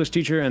English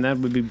teacher, and that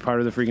would be part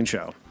of the freaking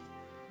show.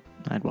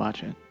 I'd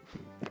watch it.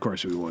 Of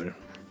course we would.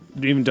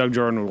 Even Doug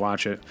Jordan would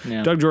watch it.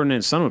 Yeah. Doug Jordan and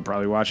his son would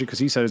probably watch it because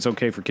he said it's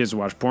okay for kids to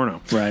watch porno.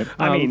 Right.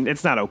 I mean,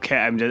 it's not okay.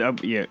 I'm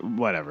just, yeah,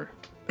 whatever.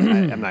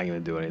 I'm not going to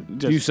do it.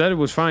 You said it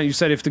was fine. You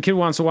said if the kid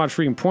wants to watch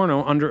freaking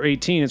porno under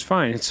 18, it's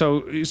fine.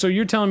 So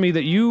you're telling me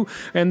that you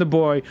and the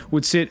boy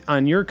would sit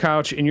on your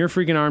couch in your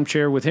freaking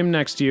armchair with him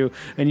next to you,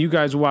 and you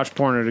guys would watch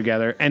porno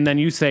together, and then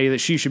you say that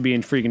she should be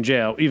in freaking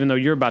jail, even though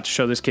you're about to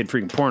show this kid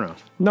freaking porno.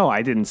 No,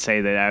 I didn't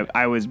say that.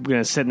 I was going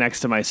to sit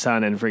next to my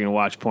son and freaking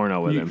watch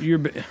porno with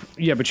him.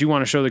 Yeah, but you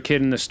want to show the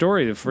kid in the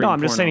story the freaking No,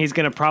 I'm just porno. saying he's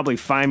going to probably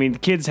find... I mean,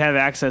 kids have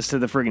access to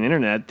the freaking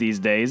internet these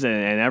days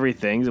and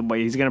everything, but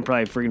he's going to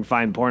probably freaking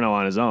find porno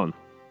on his own.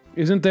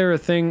 Isn't there a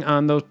thing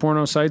on those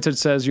porno sites that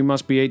says you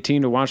must be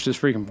 18 to watch this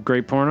freaking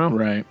great porno?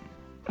 Right.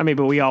 I mean,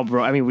 but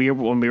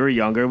when we were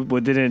younger,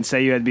 didn't it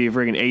say you had to be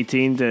freaking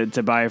 18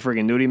 to buy a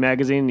freaking nudie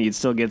magazine?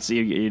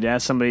 You'd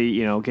ask somebody,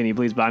 can you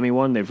please buy me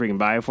one? They'd freaking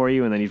buy it for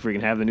you, and then you'd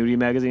freaking have the nudie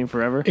magazine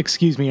forever.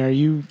 Excuse me, are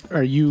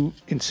you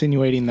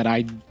insinuating that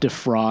I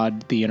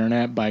defraud the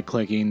internet by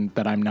clicking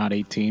that I'm not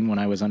 18 when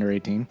I was under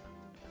 18?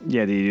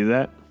 Yeah, do you do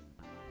that?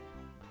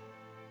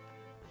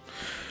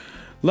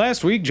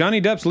 Last week,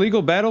 Johnny Depp's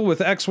legal battle with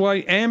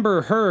ex-wife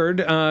Amber Heard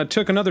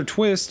took another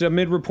twist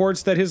amid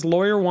reports that his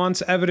lawyer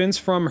wants evidence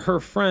from her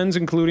friends,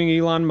 including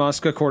Elon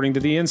Musk, according to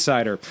The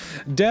Insider.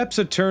 Depp's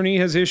attorney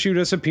has issued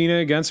a subpoena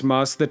against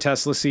Musk, the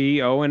Tesla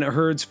CEO, and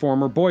Heard's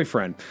former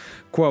boyfriend.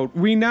 Quote,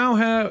 we now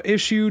have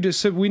issued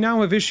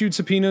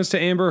subpoenas to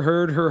Amber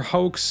Heard, her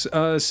hoax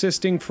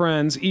assisting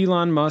friends,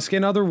 Elon Musk,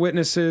 and other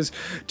witnesses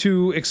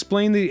to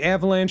explain the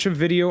avalanche of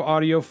video,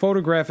 audio,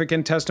 photographic,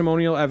 and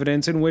testimonial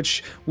evidence in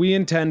which we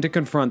intend to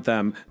confront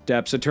them,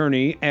 Depp's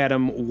attorney,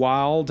 Adam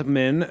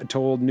Waldman,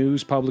 told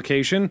news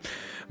publication.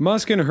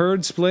 Musk and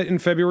Heard split in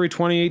February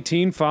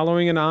 2018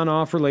 following an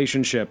on-off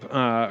relationship.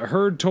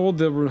 Heard told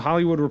the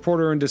Hollywood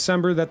Reporter in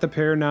December that the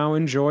pair now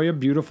enjoy a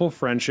beautiful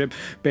friendship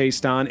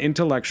based on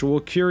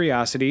intellectual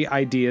curiosity,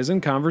 ideas,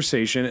 and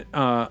conversation,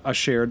 a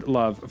shared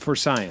love for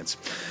science.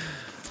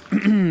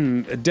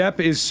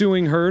 Depp is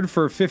suing Heard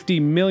for $50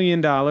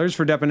 million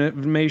for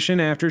defamation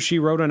after she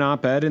wrote an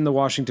op-ed in the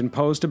Washington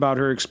Post about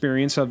her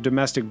experience of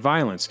domestic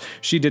violence.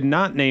 She did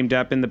not name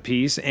Depp in the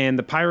piece, and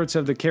the Pirates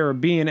of the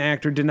Caribbean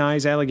actor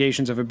denies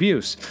allegations of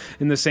abuse.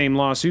 In the same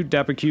lawsuit,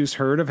 Depp accused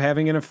Heard of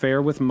having an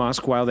affair with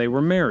Musk while they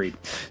were married.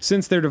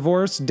 Since their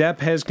divorce, Depp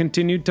has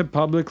continued to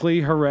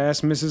publicly harass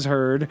Mrs.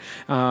 Heard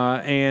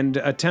and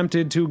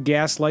attempted to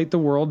gaslight the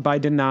world by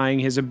denying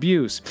his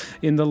abuse.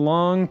 In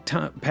the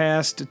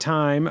past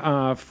time,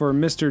 for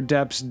Mr.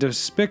 Depp's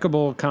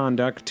despicable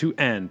conduct to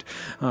end,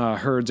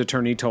 Heard's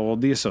attorney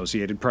told the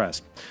Associated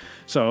Press.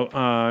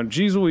 So,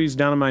 geez Louise,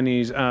 down on my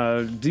knees.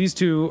 These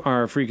two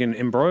are freaking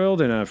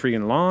embroiled in a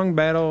freaking long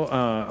battle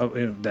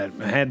that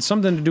had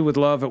something to do with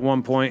love at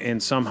one point,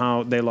 and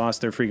somehow they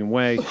lost their freaking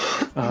way.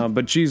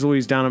 But geez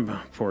Louise, down on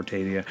poor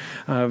Tadia.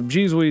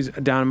 Geez Louise,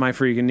 down on my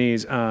freaking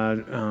knees.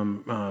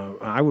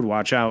 I would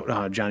watch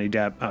out Johnny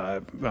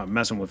Depp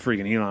messing with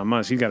freaking Elon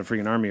Musk. He's got a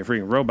freaking army of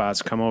freaking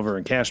robots come over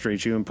and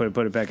castrate you and put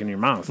it back in your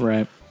mouth.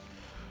 Right.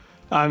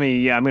 I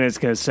mean, yeah, I'm just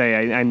gonna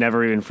say I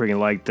never even freaking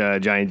liked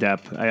Johnny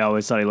Depp. I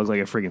always thought he looked like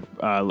a freaking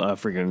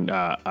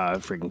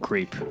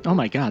creep. Oh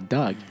my God,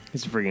 Doug!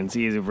 He's a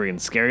freaking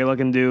scary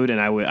looking dude,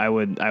 and I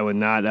would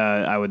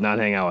not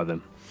hang out with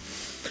him.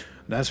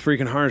 That's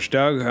freaking harsh,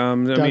 Doug.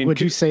 Doug,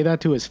 would you say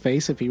that to his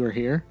face if he were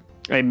here?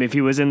 If he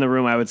was in the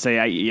room, I would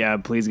say, "Yeah,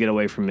 please get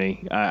away from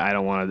me. I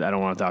don't want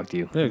to talk to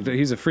you." Look, the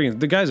guy's a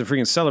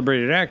freaking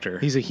celebrated actor.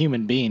 He's a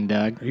human being,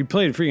 Doug. He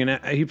played Arnold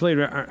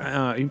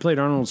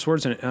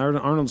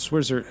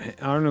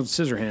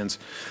Scissorhands.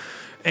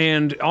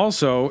 And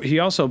also, he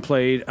also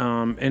played,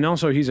 and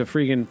also he's a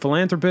freaking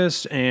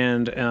philanthropist,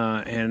 and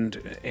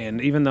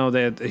even though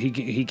that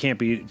he can't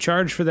be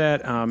charged for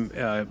that,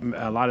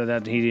 a lot of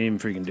that he didn't even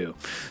freaking do.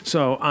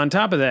 So on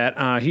top of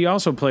that, he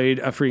also played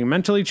a freaking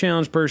mentally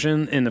challenged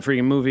person in the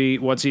freaking movie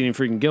What's Eating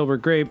Freaking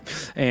Gilbert Grape,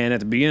 and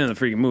at the beginning of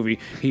the freaking movie,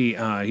 he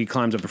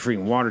climbs up a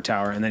freaking water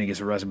tower and then he gets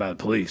arrested by the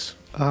police.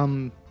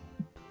 I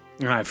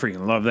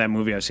freaking love that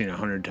movie. I've seen it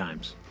 100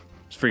 times.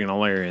 It's freaking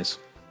hilarious.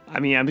 I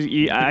mean,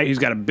 he's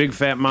got a big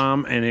fat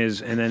mom, and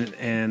he's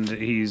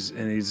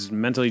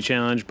mentally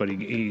challenged, but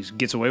he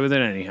gets away with it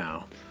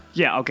anyhow.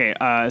 Yeah. Okay.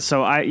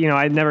 So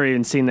I'd never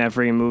even seen that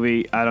freaking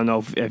movie. I don't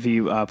know if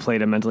he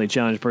played a mentally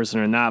challenged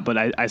person or not,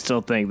 but I still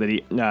think that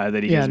he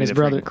and his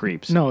brother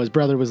creeps. No, his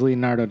brother was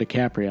Leonardo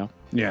DiCaprio.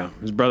 Yeah,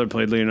 his brother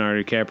played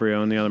Leonardo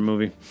DiCaprio in the other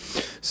movie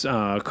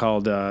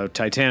called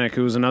Titanic.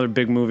 It was another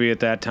big movie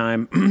at that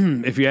time.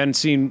 If you hadn't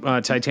seen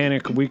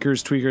Titanic,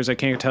 Weakers, Tweakers, I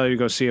can't tell you to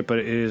go see it, but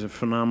it is a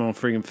phenomenal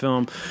freaking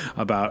film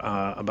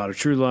about a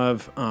true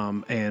love,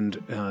 and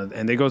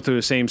they go through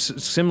the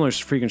similar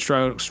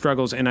freaking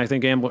struggles. And I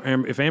think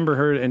if Amber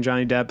Heard and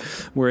Johnny Depp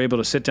were able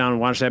to sit down and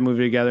watch that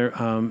movie together,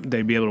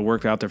 they'd be able to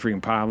work out their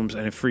freaking problems.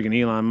 And if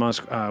freaking Elon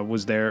Musk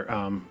was there,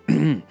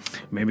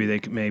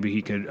 maybe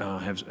he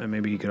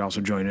could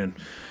also join in,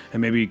 and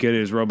maybe get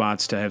his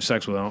robots to have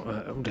sex with all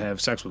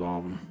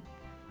of them.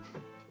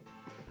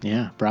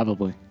 Yeah,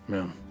 probably.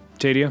 Yeah,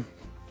 Tadia.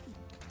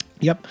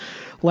 Yep.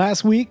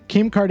 Last week,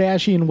 Kim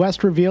Kardashian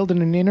West revealed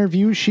in an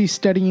interview she's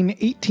studying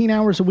 18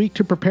 hours a week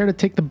to prepare to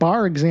take the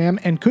bar exam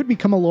and could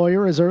become a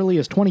lawyer as early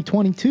as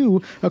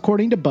 2022,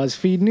 according to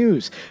BuzzFeed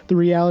News. The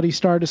reality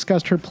star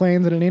discussed her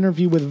plans in an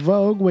interview with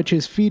Vogue, which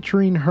is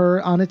featuring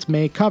her on its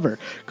May cover.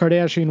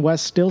 Kardashian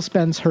West still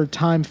spends her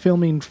time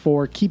filming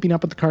for Keeping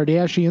Up with the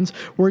Kardashians,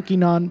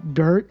 working on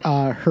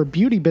her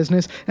beauty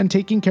business, and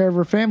taking care of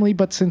her family,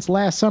 but since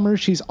last summer,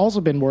 she's also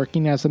been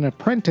working as an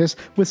apprentice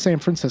with San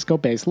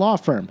Francisco-based law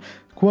firm.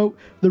 Quote,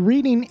 "The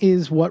reading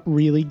is what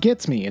really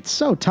gets me. It's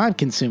so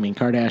time-consuming,"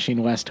 Kardashian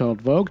West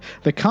told Vogue.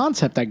 "The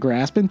concept I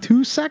grasp in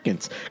 2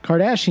 seconds."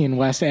 Kardashian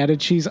West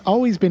added she's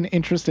always been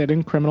interested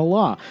in criminal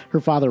law. Her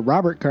father,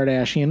 Robert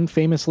Kardashian,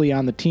 famously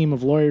on the team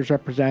of lawyers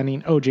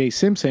representing O.J.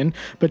 Simpson,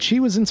 but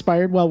she was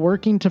inspired while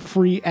working to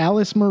free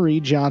Alice Marie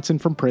Johnson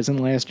from prison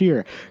last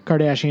year.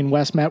 Kardashian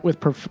West met with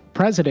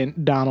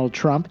President Donald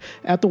Trump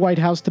at the White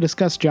House to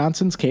discuss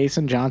Johnson's case,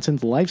 and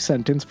Johnson's life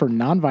sentence for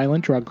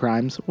nonviolent drug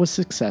crimes was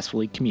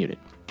successfully commuted.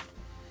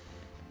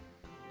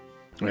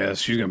 Yeah,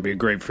 she's going to be a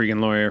great freaking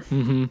lawyer.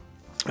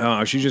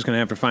 Mm-hmm. She's just going to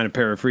have to find a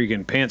pair of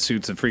freaking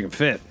pantsuits that freaking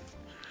fit.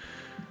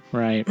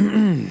 Right.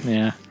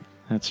 Yeah,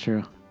 that's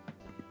true.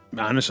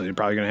 Honestly, they're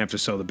probably going to have to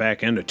sew the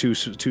back end of two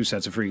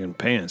sets of freaking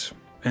pants.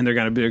 And they're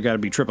got to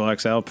be triple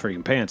XL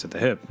freaking pants at the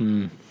hip.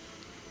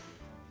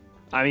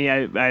 I mean,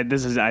 I think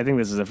this is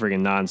a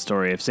freaking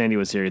non-story. If Sandy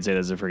was here, he'd say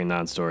this is a freaking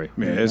non-story.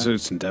 Yeah,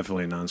 it's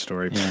definitely a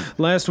non-story. Yeah.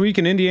 Last week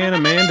in Indiana,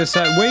 man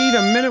decided, wait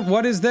a minute,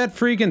 what is that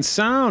freaking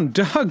sound?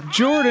 Doug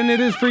Jordan, it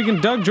is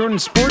freaking Doug Jordan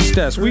Sports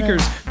Desk.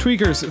 Weakers,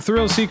 tweakers,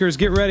 thrill seekers,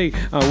 get ready.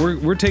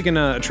 We're taking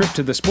a trip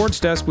to the sports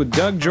desk with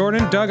Doug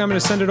Jordan. Doug, I'm going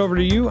to send it over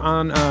to you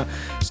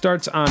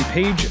starts on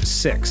page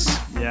 6.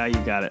 Yeah, you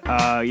got it.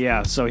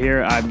 Yeah, so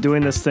here I'm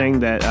doing this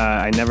thing that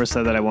I never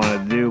said that I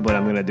wanted to do, but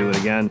I'm going to do it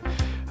again.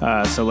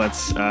 So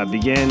let's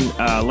begin.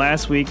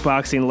 Last week,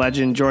 boxing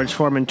legend George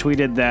Foreman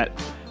tweeted that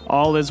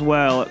all is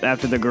well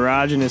after the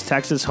garage in his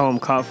Texas home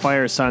caught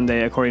fire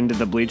Sunday, according to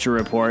the Bleacher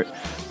Report.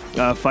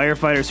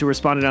 Firefighters who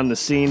responded on the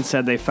scene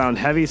said they found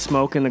heavy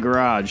smoke in the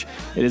garage.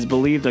 It is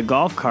believed a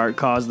golf cart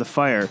caused the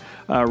fire.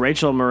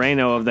 Rachel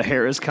Moreno of the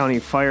Harris County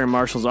Fire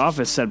Marshal's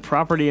office said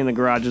property in the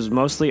garage was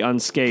mostly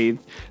unscathed.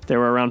 There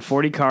were around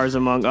 40 cars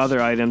among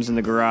other items in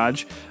the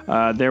garage.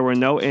 There were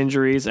no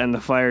injuries, and the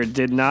fire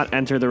did not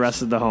enter the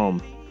rest of the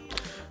home.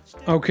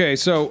 Okay,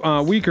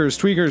 so Weakers,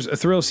 Tweakers,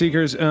 Thrill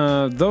Seekers,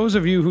 those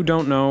of you who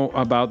don't know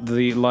about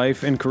the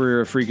life and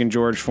career of freaking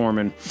George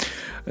Foreman,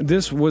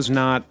 this was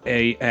not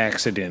a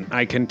accident.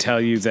 I can tell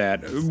you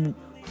that.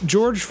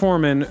 George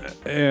Foreman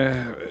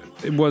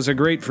was a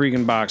great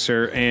freaking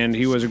boxer, and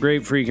he was a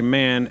great freaking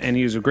man, and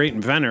he was a great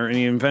inventor, and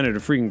he invented a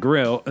freaking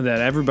grill that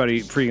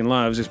everybody freaking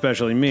loves,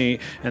 especially me,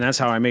 and that's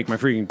how I make my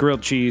freaking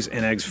grilled cheese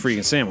and eggs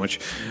freaking sandwich.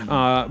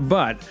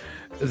 But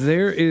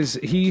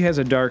he has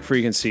a dark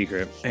freaking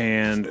secret,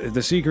 and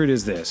the secret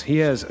is this. He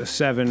has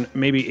 7,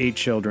 maybe 8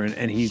 children,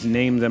 and he's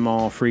named them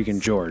all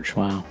freaking George.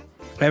 Wow.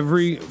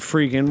 Every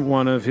freaking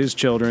one of his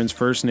children's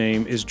first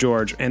name is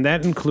George, and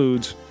that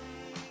includes,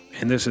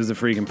 and this is the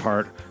freaking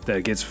part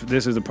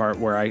this is the part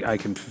where I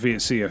can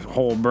see a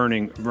hole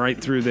burning right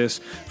through this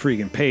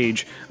freaking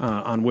page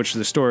on which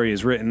the story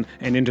is written,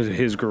 and into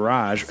his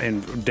garage,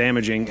 and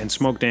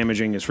smoke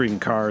damaging his freaking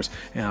cars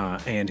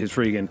and his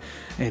freaking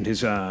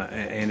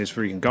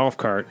golf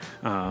cart.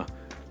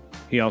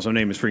 He also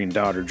named his freaking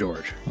daughter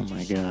George. Oh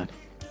my God.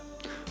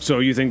 So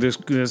you think this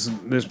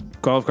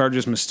golf cart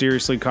just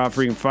mysteriously caught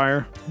freaking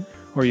fire?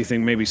 Or you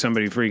think maybe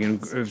somebody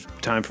freaking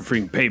time for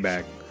freaking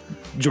payback?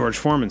 George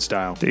Foreman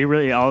style. Did he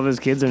really? All of his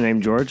kids are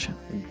named George?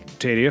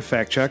 Tadia,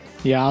 fact check.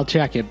 Yeah, I'll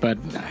check it, but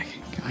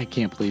I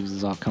can't believe this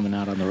is all coming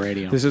out on the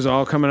radio. This is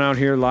all coming out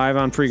here live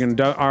on freaking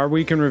Our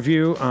Week in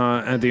Review,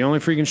 at the only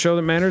freaking show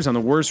that matters on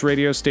the worst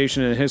radio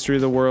station in the history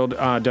of the world,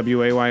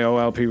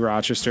 WAYOLP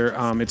Rochester.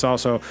 It's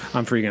also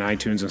on freaking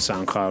iTunes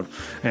and SoundCloud,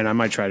 and I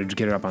might try to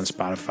get it up on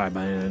Spotify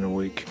by the end of the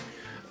week.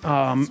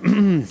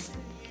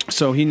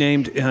 So he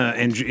named,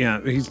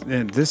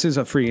 this is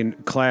a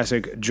freaking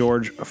classic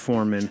George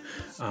Foreman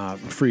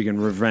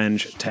freaking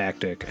revenge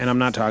tactic. And I'm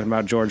not talking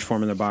about George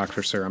Foreman, the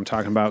boxer, sir. I'm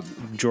talking about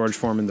George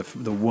Foreman,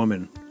 the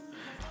woman.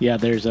 Yeah,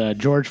 there's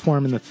George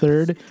Foreman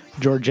III,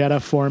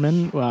 Georgetta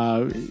Foreman,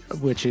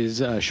 which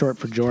is short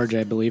for George,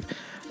 I believe.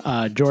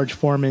 George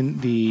Foreman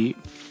the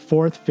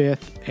 4th,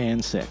 5th,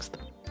 and 6th.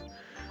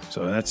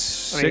 So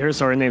that's I mean,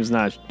 her name's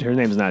not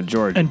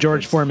George. And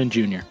George Foreman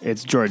Jr.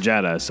 It's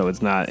Georgetta, so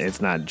it's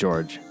not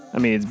George. I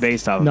mean, it's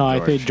based off No, of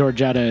George. I think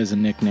Georgetta is a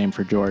nickname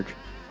for George.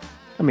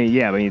 I mean,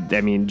 yeah,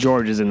 I mean,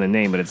 George is in the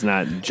name, but it's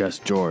not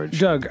just George.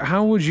 Doug,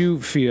 how would you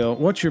feel?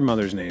 What's your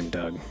mother's name,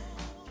 Doug?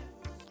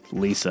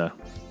 Lisa.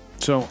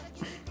 So,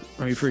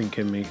 are you freaking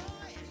kidding me?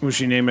 Was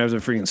she named after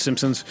the freaking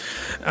Simpsons?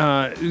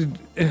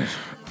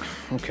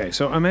 Okay,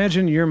 so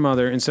imagine your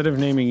mother, instead of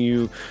naming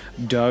you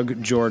Doug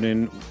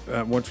Jordan,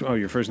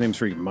 your first name's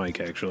freaking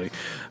Mike, actually.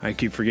 I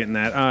keep forgetting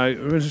that.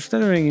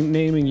 Instead of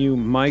naming you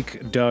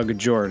Mike Doug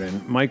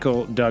Jordan,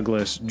 Michael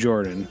Douglas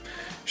Jordan,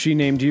 she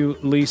named you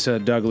Lisa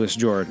Douglas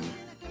Jordan.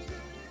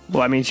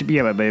 Well, I mean,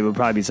 but it would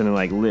probably be something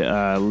like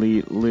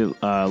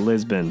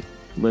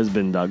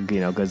Lisbon, Doug,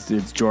 because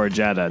it's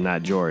Georgetta,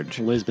 not George.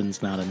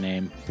 Lisbon's not a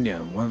name. Yeah,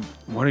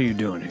 what are you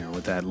doing here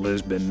with that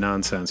Lisbon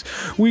nonsense?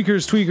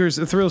 Weakers,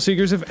 tweakers, thrill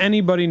seekers, if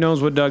anybody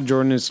knows what Doug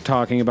Jordan is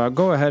talking about,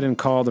 go ahead and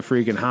call the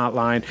freaking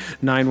hotline,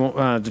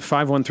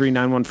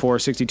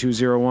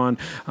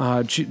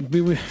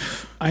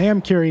 513-914-6201. I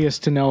am curious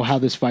to know how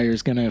this fire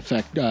is going to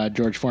affect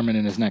George Foreman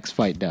in his next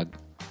fight, Doug.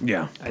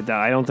 Yeah.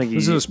 I don't think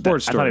This is a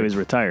sports story. I thought he was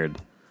retired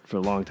for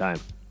a long time.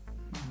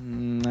 I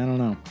don't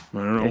know.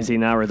 Is he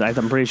now retired?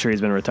 I'm pretty sure he's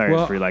been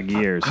retired for like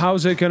years.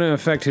 How's it going to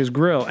affect his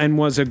grill? And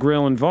was a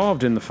grill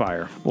involved in the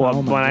fire?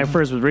 Well, when I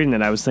first was reading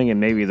it, I was thinking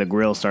maybe the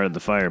grill started the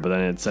fire, but then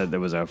it said there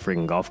was a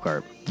freaking golf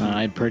cart.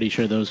 I'm pretty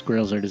sure those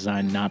grills are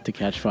designed not to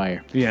catch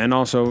fire. Yeah, and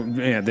also,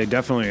 they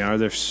definitely are.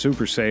 They're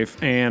super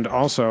safe. And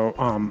also,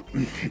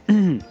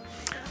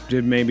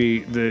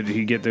 maybe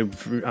he get the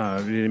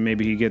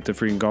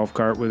freaking golf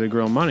cart with the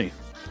grill money?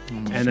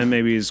 And then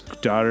maybe his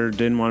daughter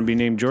didn't want to be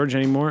named George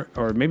anymore,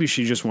 or maybe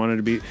she just wanted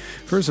to be.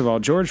 First of all,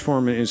 George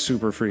Foreman is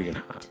super freaking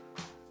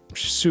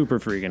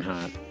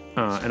hot,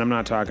 and I'm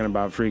not talking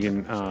about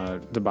freaking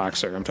the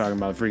boxer. I'm talking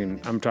about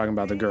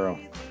the girl.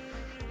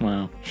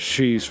 Wow,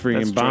 she's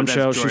freaking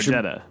bombshell. She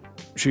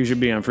should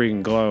be on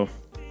freaking Glow.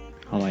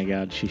 Oh my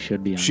God, she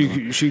should be on.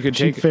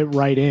 She'd fit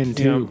right in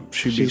too. Yeah,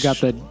 she's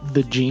got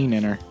the gene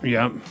in her.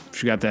 Yep,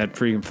 she got that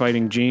freaking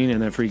fighting gene and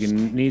that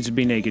freaking needs to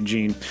be naked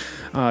gene.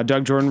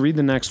 Doug Jordan, read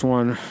the next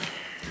one.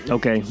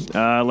 Okay.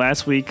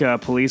 Last week,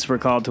 police were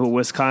called to a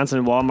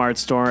Wisconsin Walmart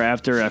store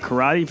after a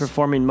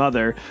karate-performing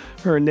mother,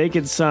 her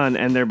naked son,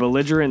 and their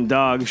belligerent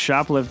dog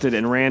shoplifted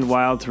and ran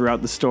wild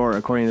throughout the store,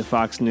 according to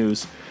Fox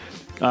News.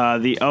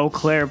 The Eau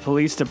Claire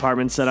Police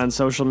Department said on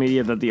social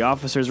media that the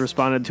officers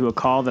responded to a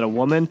call that a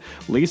woman,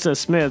 Lisa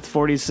Smith,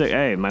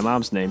 46, my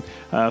mom's name,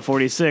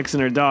 46,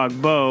 and her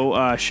dog, Bo,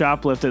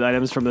 shoplifted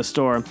items from the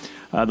store.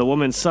 The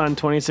woman's son,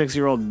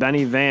 26-year-old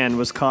Benny Van,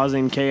 was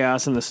causing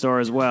chaos in the store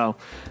as well.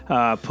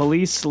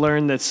 Police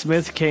learned that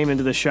Smith came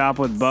into the shop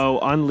with Bo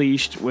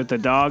unleashed, with the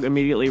dog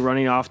immediately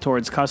running off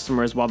towards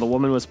customers while the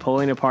woman was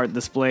pulling apart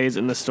displays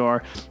in the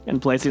store and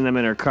placing them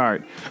in her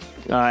cart.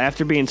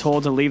 After being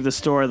told to leave the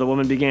store, the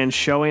woman began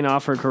showing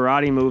off her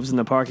karate moves in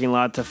the parking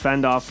lot to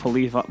fend off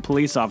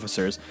police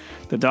officers.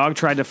 The dog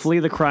tried to flee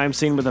the crime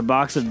scene with a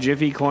box of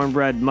Jiffy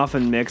cornbread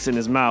muffin mix in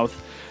his mouth.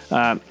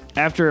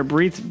 After a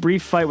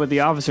brief fight with the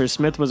officers,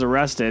 Smith was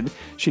arrested.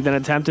 She then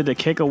attempted to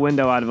kick a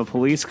window out of a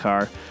police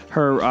car.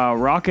 Her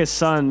raucous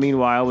son,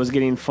 meanwhile, was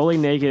getting fully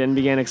naked and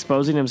began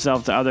exposing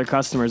himself to other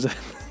customers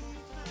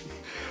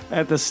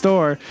at the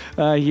store.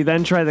 He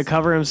then tried to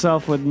cover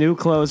himself with new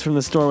clothes from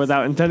the store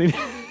without intending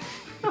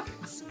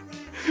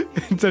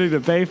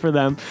to pay for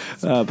them,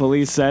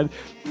 police said.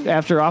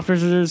 After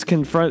officers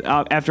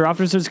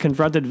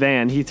confronted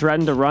Van, he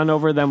threatened to run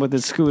over them with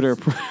his scooter,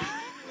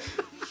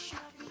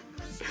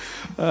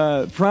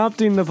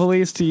 prompting the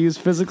police to use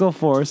physical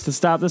force to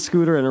stop the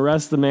scooter and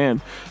arrest the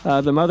man.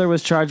 The mother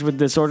was charged with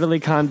disorderly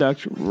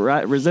conduct,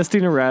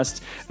 resisting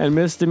arrest, and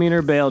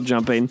misdemeanor bail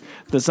jumping.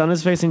 The son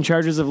is facing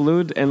charges of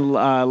lewd and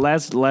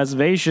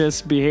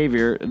lascivious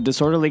behavior,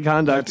 disorderly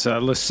conduct.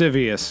 That's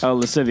lascivious. Oh,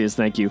 lascivious,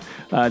 thank you.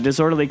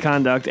 Disorderly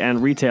conduct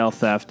and retail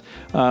theft.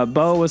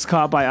 Bo was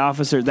caught by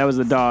officers. That was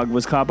the dog.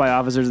 Was caught by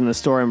officers in the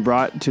store and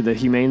brought to the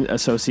Humane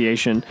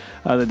Association.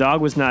 The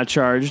dog was not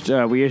charged.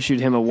 We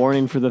issued him a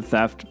warning for the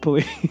theft.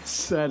 Police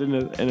said in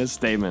a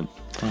statement.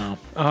 Wow.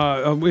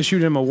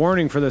 Issued him a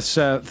warning for the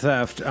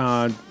theft.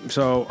 Doug,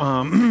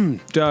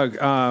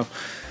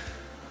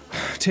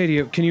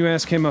 Tadio, can you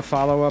ask him a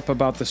follow-up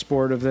about the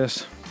sport of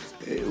this?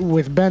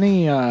 With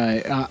Benny,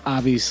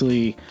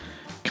 obviously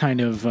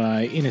kind of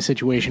in a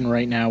situation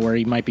right now where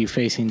he might be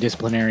facing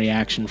disciplinary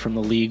action from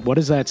the league, what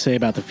does that say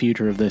about the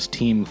future of this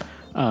team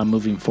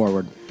moving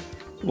forward?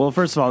 Well,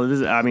 first of all,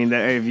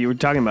 if you were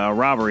talking about a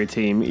robbery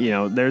team,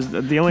 there's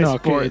the only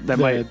sport that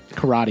might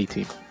karate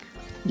team.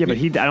 Yeah, but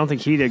I don't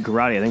think he did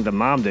karate. I think the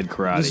mom did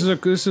karate. This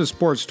is a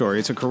sports story.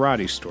 It's a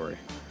karate story.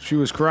 She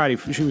was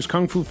karate. She was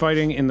kung fu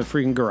fighting in the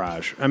freaking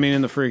garage. I mean,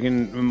 in the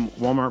freaking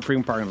Walmart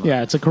freaking parking lot.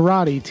 Yeah, it's a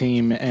karate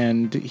team,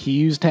 and he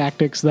used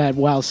tactics that,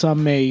 while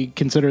some may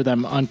consider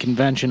them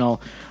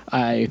unconventional,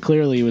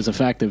 clearly was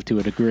effective to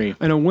a degree.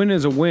 And a win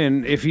is a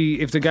win. If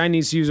the guy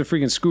needs to use a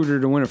freaking scooter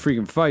to win a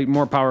freaking fight,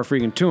 more power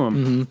freaking to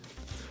him. Mm-hmm.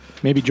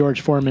 Maybe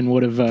George Foreman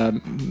would have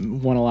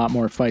won a lot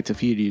more fights if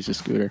he'd used a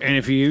scooter. And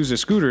if he used a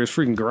scooter, his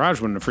freaking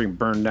garage wouldn't have freaking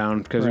burned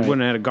down because he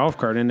wouldn't have had a golf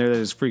cart in there that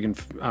his freaking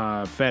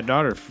fat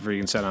daughter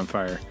freaking set on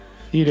fire.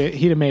 He'd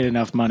have made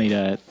enough money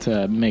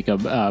to make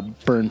a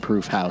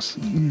burn-proof house.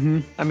 Mm-hmm.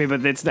 I mean,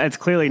 but it's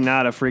clearly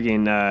not a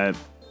freaking.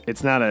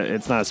 It's not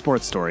a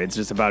sports story. It's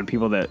just about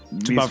people that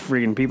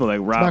freaking people that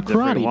robbed the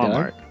freaking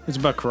Walmart. It's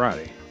about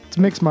karate. It's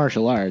mixed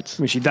martial arts.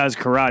 I mean, she does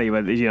karate,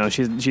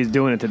 but she's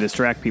doing it to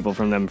distract people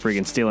from them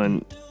freaking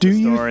stealing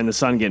the store and the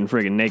son getting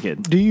freaking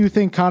naked. Do you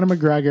think Conor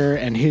McGregor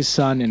and his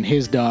son and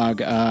his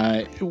dog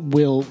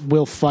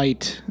will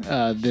fight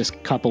this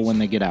couple when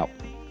they get out?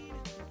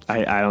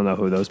 I don't know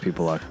who those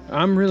people are.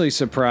 I'm really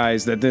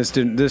surprised that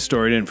this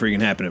story didn't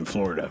freaking happen in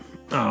Florida.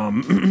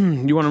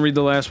 You want to read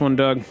the last one,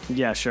 Doug?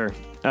 Yeah, sure.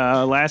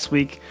 Last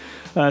week,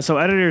 so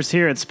editors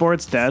here at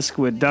Sports Desk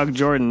with Doug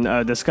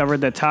Jordan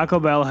discovered that Taco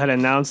Bell had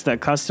announced that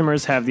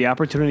customers have the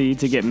opportunity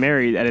to get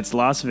married at its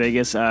Las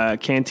Vegas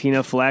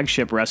Cantina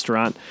flagship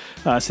restaurant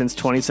since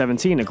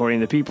 2017, according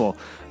to People.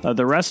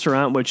 The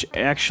restaurant, which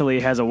actually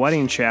has a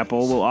wedding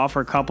chapel, will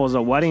offer couples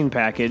a wedding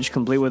package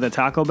complete with a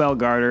Taco Bell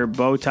garter,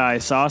 bow tie,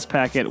 sauce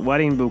packet,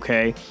 wedding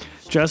bouquet,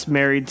 just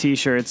married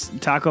t-shirts,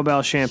 Taco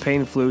Bell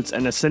champagne flutes,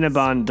 and a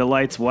Cinnabon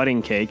Delights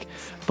wedding cake.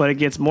 But it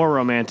gets more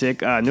romantic.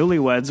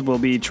 Newlyweds will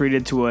be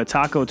treated to a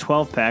taco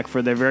 12-pack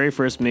for their very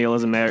first meal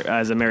as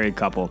a married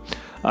couple.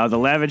 The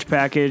lavish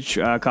package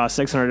costs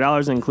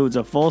 $600 and includes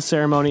a full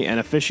ceremony and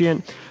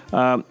officiant.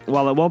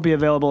 While it won't be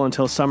available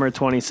until summer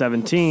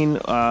 2017,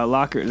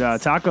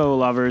 taco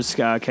lovers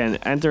can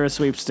enter a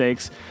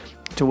sweepstakes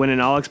to win an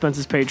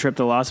all-expenses-paid trip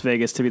to Las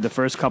Vegas to be the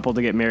first couple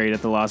to get married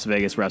at the Las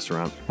Vegas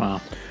restaurant. Wow.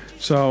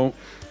 So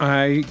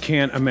I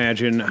can't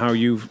imagine how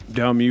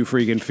dumb you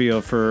freaking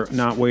feel for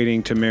not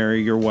waiting to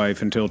marry your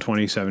wife until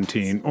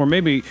 2017. Or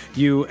maybe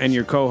you and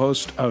your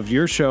co-host of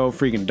your show,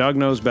 freaking Doug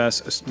Knows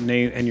Best,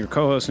 name, and your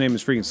co-host name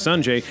is freaking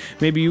Sanjay.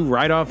 Maybe you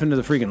ride off into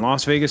the freaking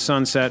Las Vegas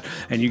sunset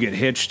and you get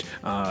hitched,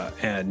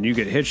 in your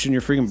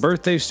freaking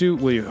birthday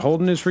suit while you're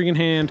holding his freaking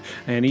hand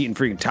and eating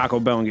freaking Taco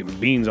Bell and getting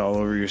beans all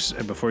over you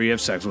before you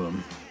have sex with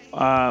him.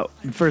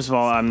 First of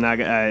all, I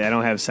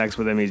don't have sex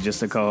with him. He's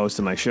just a co-host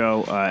of my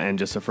show and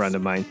just a friend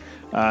of mine.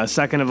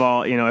 Second of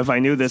all, if I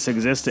knew this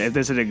existed, if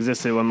this had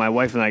existed when my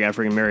wife and I got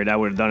freaking married, I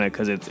would have done it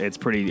because it's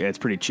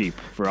pretty cheap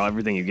for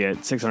everything you get.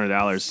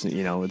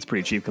 $600, it's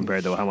pretty cheap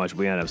compared to how much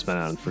we ended up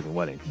spending on a freaking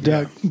wedding.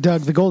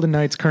 Doug, the Golden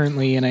Knights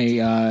currently in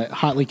a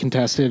hotly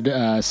contested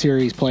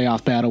series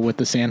playoff battle with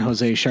the San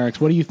Jose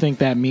Sharks. What do you think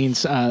that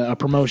means? A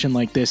promotion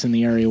like this in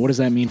the area, what does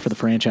that mean for the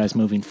franchise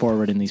moving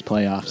forward in these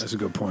playoffs? That's a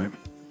good point.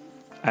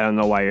 I don't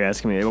know why you're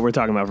asking me, but we're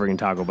talking about freaking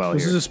Taco Bell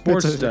This here. is a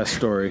sports desk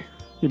story.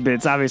 But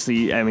it's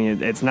obviously,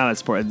 it's not a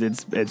sport.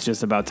 It's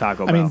just about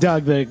Taco Bell. I mean,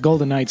 Doug, the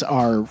Golden Knights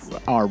are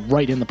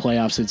right in the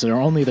playoffs. It's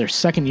only their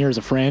second year as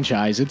a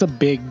franchise. It's a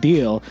big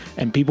deal,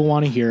 and people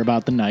want to hear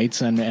about the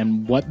Knights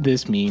and what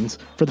this means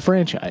for the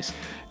franchise.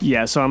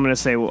 Yeah, so I'm going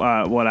to say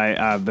what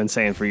I've been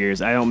saying for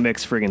years. I don't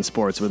mix friggin'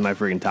 sports with my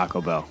friggin'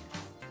 Taco Bell.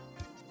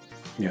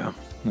 Yeah.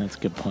 That's a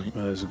good point.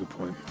 That is a good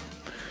point.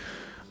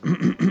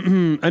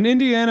 An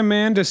Indiana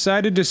man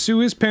decided to sue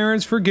his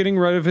parents for getting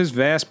rid of his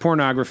vast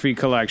pornography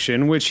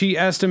collection, which he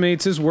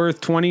estimates is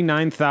worth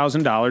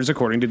 $29,000,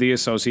 according to the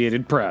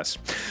Associated Press.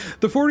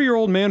 The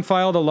 40-year-old man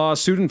filed a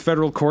lawsuit in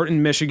federal court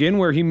in Michigan,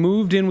 where he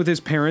moved in with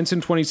his parents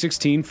in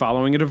 2016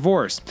 following a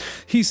divorce.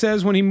 He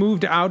says when he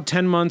moved out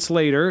 10 months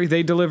later,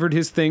 they delivered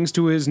his things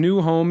to his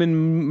new home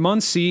in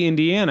Muncie,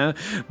 Indiana,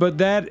 but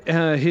that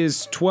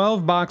his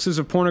 12 boxes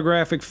of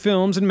pornographic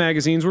films and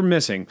magazines were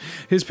missing.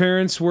 His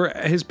parents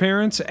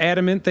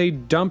adamant they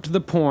dumped the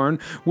porn,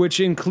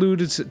 which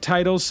includes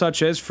titles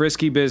such as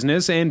Frisky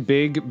Business and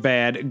Big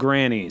Bad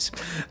Grannies.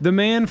 The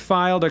man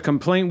filed a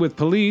complaint with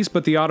police,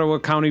 but the Ottawa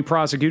County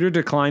prosecutor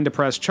declined to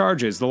press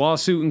charges. The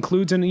lawsuit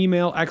includes an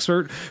email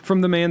excerpt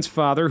from the man's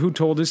father who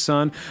told his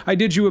son, "I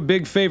did you a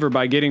big favor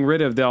by getting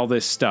rid of all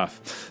this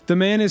stuff." The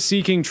man is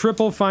seeking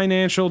triple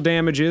financial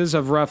damages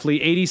of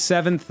roughly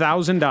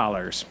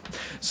 $87,000.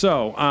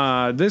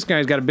 So, this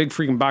guy's got a big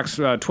freaking box,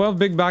 12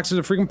 big boxes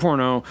of freaking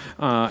porno,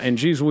 and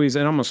geez Louise,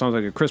 it almost sounds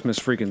like a Christmas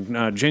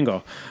freaking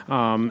jingle.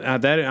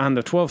 That on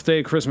the 12th day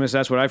of Christmas,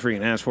 that's what I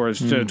freaking asked for,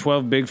 is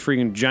 12 big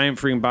freaking giant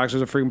freaking boxes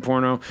of freaking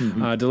porno,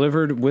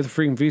 delivered with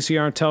freaking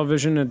VCR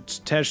television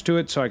attached to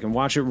it, so I can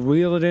watch it,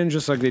 reel it in,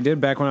 just like they did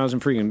back when I was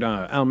in freaking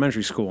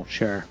elementary school.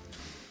 Sure.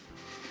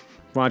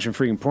 Watching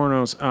freaking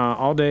pornos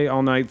all day,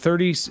 all night.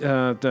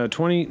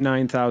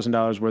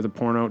 $29,000 worth of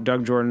porno.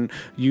 Doug Jordan,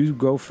 you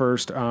go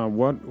first.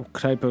 What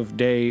type of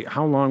day,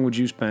 how long would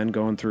you spend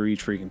going through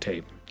each freaking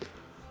tape?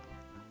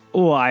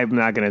 Well, I'm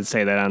not going to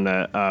say that on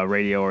the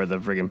radio or the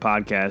friggin'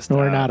 podcast.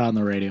 We're not on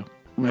the radio.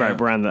 Right,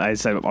 we're on I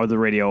said, or the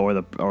radio or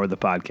the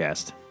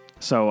podcast.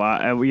 So, what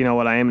I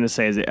am going to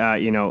say is,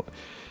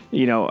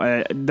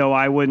 though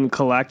I wouldn't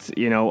collect,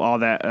 all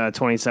that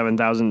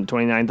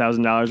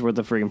 $29,000 worth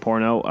of freaking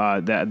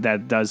porno,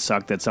 that does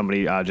suck that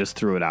somebody just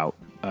threw it out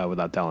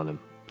without telling him.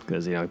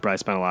 Because, he probably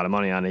spent a lot of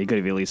money on it. He could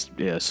have at least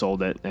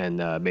sold it and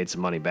made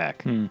some money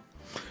back.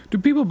 Do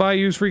people buy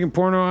used freaking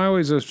porno? I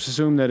always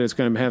assume that it's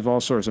going to have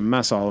all sorts of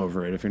mess all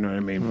over it, if you know what I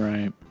mean.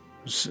 Right.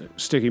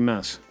 Sticky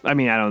mess. I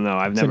mean, I don't know.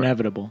 It's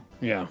inevitable.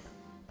 Yeah.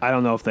 I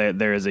don't know if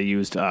there is a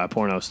used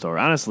porno store.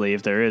 Honestly,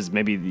 if there is,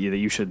 maybe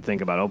you should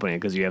think about opening it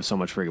because you have so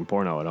much freaking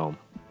porno at home.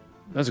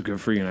 That's a good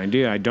freaking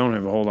idea. I don't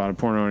have a whole lot of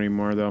porno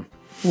anymore, though.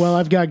 Well,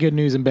 I've got good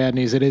news and bad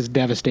news. It is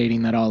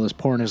devastating that all this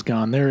porn is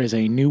gone. There is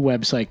a new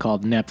website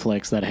called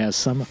Netflix that has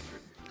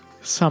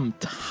some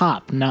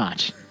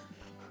top-notch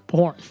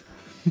porn.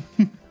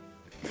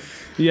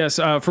 Yes,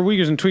 for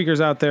Uyghurs and tweakers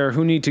out there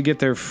who need to get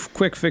their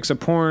quick fix of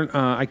porn,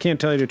 I can't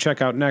tell you to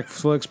check out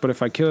Netflix, but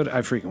if I could,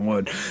 I freaking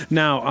would.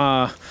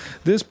 Now,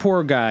 this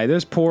poor guy,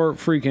 this poor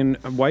freaking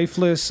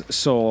wifeless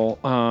soul,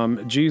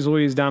 geez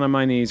Louise, down on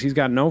my knees, he's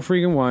got no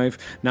freaking wife,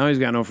 now he's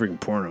got no freaking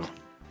porno.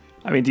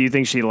 I mean, do you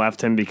think she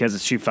left him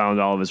because she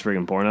found all of his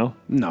freaking porno?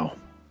 No.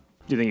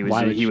 Do you think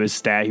he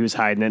was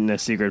hiding it in a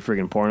secret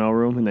freaking porno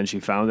room, and then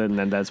she found it, and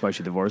then that's why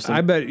she divorced him?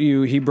 I bet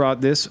you he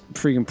brought this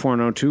freaking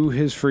porno to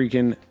his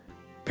freaking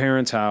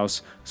parents'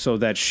 house so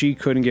that she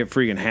couldn't get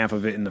freaking half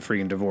of it in the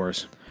freaking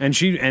divorce. And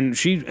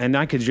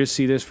I could just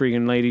see this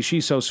freaking lady.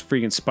 She's so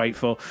freaking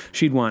spiteful.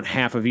 She'd want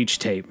half of each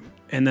tape,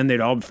 and then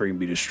they'd all freaking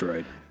be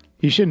destroyed.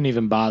 He shouldn't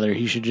even bother.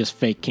 He should just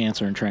fake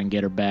cancer and try and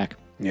get her back.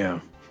 Yeah.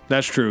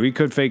 That's true. He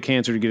could fake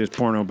cancer to get his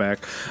porno back.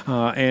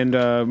 And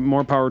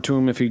more power to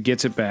him if he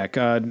gets it back.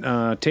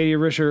 Tadia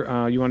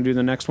Risher, you want to do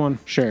the next one?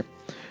 Sure.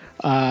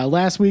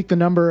 Last week, the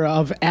number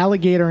of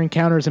alligator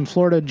encounters in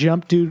Florida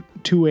jumped due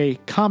to a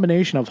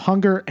combination of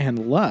hunger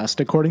and lust,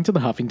 according to the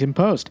Huffington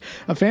Post.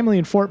 A family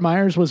in Fort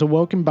Myers was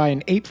awoken by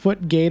an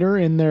 8-foot gator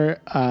in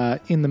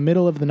the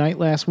middle of the night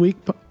last week,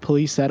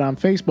 police said on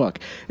Facebook.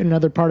 In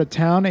another part of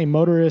town, a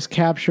motorist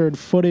captured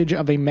footage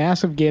of a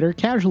massive gator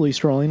casually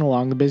strolling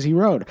along the busy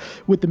road.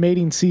 With the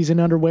mating season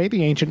underway,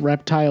 the ancient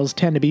reptiles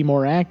tend to be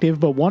more active,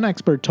 but one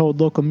expert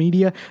told local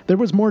media there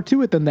was more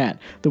to it than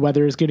that. The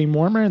weather is getting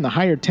warmer, and the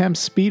higher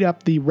temps speed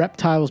up the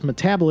reptiles'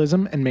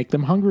 metabolism and make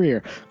them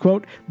hungrier.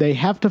 Quote, they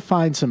have to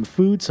find some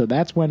food, so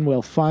that's when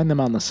we'll find them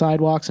on the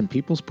sidewalks and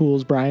people's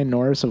pools, Brian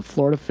Norris of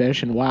Florida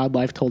Fish and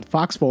Wildlife told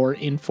Fox 4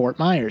 in Fort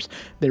Myers.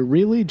 They're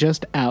really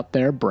just out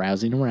there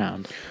browsing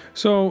around.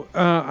 So,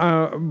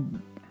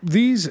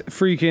 these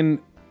freaking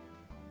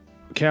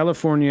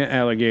California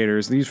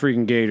alligators, these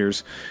freaking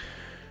gators,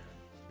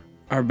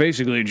 are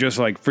basically just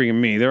like freaking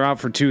me. They're out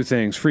for two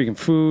things, freaking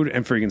food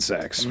and freaking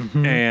sex.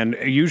 Mm-hmm. And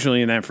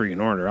usually in that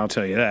freaking order, I'll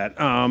tell you that.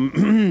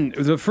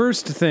 The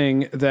first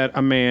thing that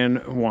a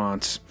man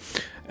wants,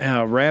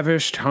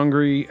 ravished,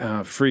 hungry,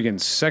 freaking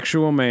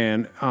sexual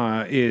man,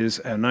 is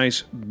a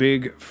nice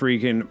big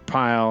freaking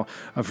pile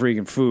of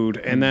freaking food.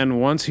 And then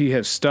once he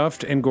has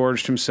stuffed and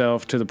gorged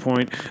himself to the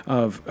point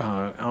of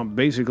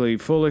basically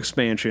full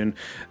expansion,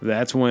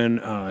 that's when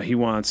he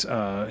wants to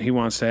have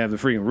the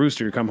freaking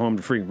rooster come home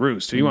to freaking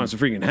roost. He wants the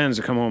freaking hens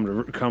to come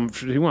home to come.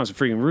 He wants the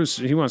freaking roost.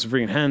 He wants the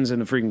freaking hens and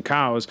the freaking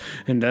cows.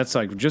 And that's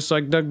like just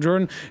like Doug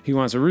Jordan. He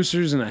wants the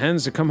roosters and the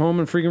hens to come home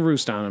and freaking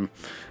roost on him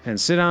and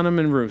sit on him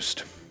and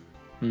roost.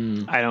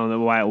 I don't know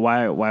why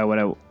would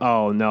I?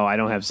 Oh no, I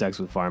don't have sex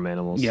with farm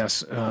animals.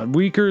 Yes,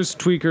 weakers,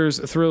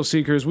 tweakers, thrill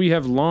seekers. We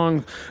have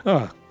long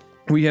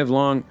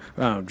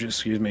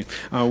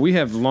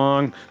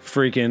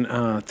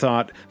freaking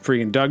thought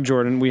freaking Doug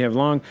Jordan. We have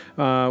long,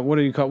 what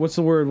do you call, what's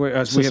the word? We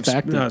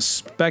have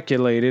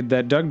speculated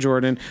that Doug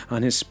Jordan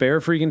on his spare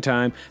freaking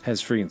time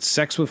has freaking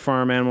sex with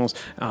farm animals,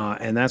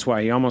 and that's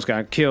why he almost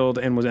got killed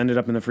and ended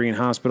up in the freaking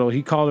hospital.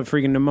 He called it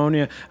freaking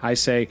pneumonia. I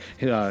say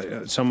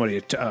a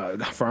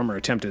farmer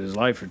attempted his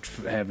life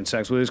for having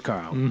sex with his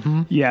cow.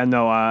 Mm-hmm. Yeah,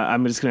 no,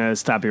 I'm just going to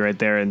stop you right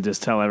there and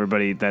just tell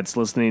everybody that's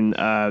listening,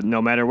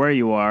 no matter where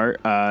you are,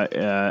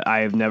 I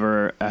have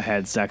never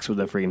had sex with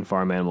a freaking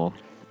farm animal.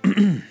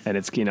 And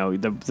it's,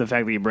 the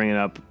fact that you bring it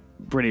up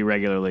pretty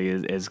regularly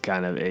is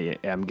kind of,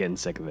 I'm getting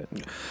sick of it.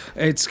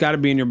 It's got to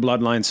be in your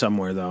bloodline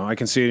somewhere, though. I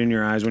can see it in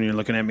your eyes when you're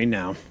looking at me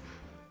now.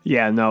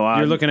 Yeah, no.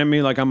 You're looking at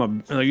me like I'm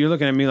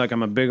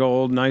a big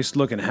old nice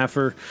looking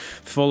heifer,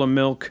 full of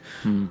milk,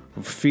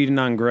 feeding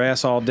on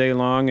grass all day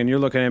long, and you're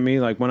looking at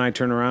me like when I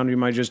turn around, you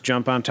might just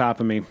jump on top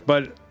of me.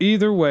 But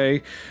either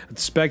way,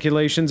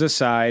 speculations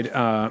aside, this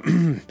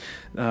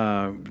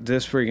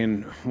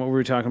freaking, what were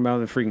we talking about?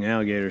 The freaking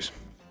alligators.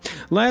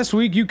 Last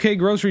week, UK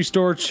grocery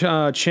store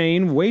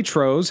chain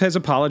Waitrose has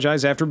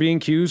apologized after being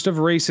accused of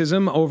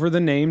racism over the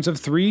names of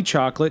 3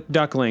 chocolate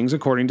ducklings,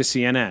 according to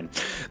CNN.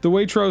 The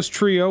Waitrose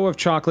trio of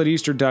chocolate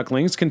Easter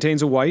ducklings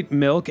contains a white,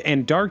 milk,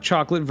 and dark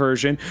chocolate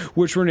version,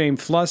 which were named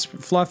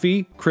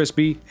Fluffy,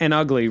 Crispy, and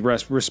Ugly,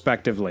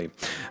 respectively.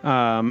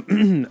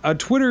 A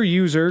Twitter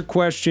user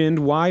questioned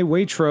why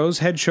Waitrose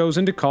had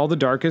chosen to call the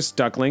darkest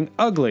duckling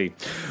ugly.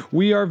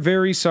 We are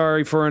very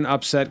sorry for an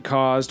upset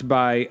caused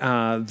by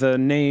the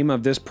name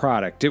of this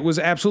product. It was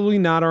absolutely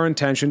not our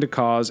intention to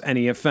cause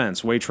any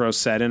offense, Waitrose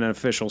said in an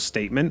official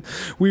statement.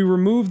 We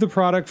removed the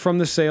product from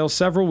the sale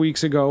several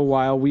weeks ago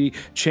while we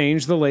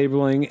changed the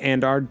labeling,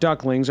 and our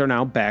ducklings are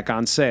now back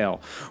on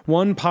sale.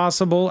 One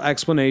possible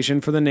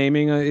explanation for the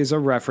naming is a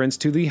reference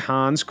to the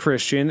Hans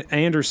Christian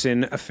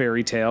Andersen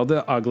fairy tale,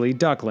 The Ugly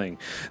Duckling.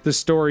 The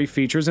story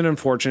features an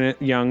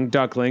unfortunate young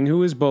duckling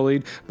who is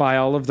bullied by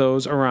all of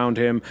those around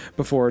him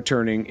before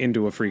turning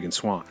into a freaking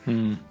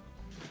swan.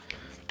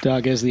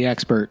 Doug, as the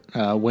expert,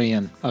 weigh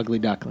in. Ugly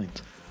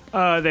ducklings.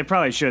 They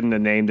probably shouldn't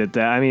have named it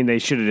that. I mean, they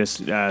should have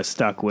just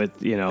stuck with,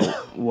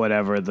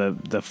 whatever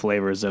the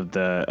flavors of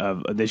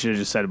they should have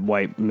just said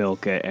white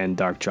milk and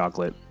dark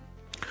chocolate.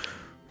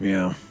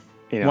 Yeah.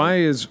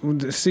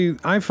 See,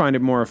 I find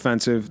it more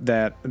offensive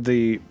that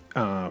the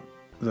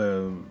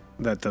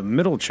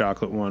middle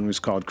chocolate one was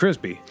called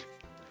Crispy.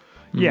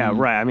 Yeah,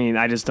 right. I mean,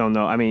 I just don't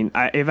know. I mean,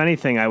 if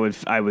anything, I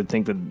would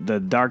think that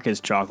the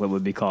darkest chocolate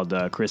would be called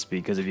crispy,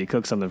 because if you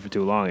cook something for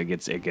too long, it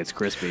gets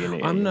crispy.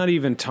 And I'm not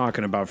even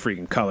talking about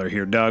freaking color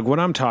here, Doug. What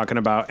I'm talking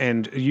about,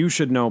 and you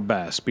should know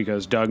best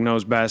because Doug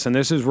knows best, and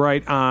this is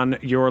right on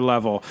your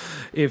level.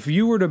 If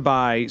you were to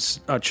buy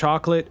a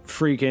chocolate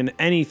freaking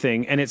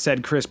anything and it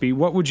said crispy,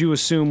 what would you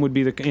assume would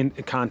be the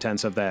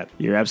contents of that?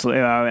 You're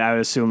absolutely. I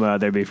would assume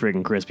there'd be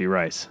freaking crispy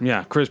rice.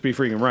 Yeah, crispy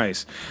freaking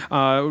rice.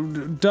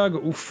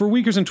 Doug, for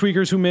Weakers and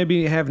Tweakers who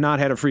maybe have not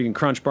had a freaking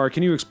Crunch Bar,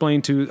 can you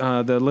explain to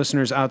the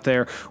listeners out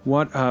there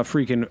what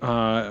crunchy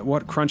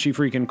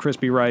freaking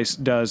crispy rice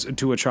does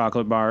to a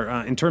chocolate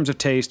bar in terms of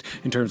taste,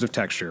 in terms of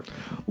texture?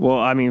 Well,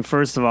 I mean,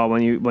 first of all,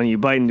 when you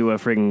bite into a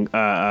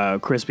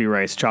freaking crispy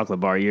rice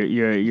chocolate bar,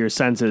 your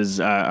senses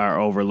are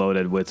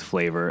overloaded with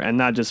flavor, and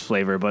not just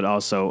flavor, but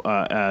also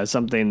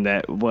something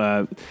that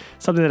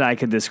I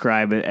could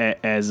describe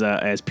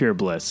as pure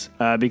bliss,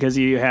 because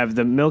you have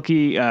the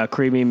milky,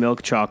 creamy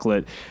milk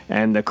chocolate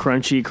and the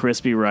crunchy,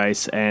 crispy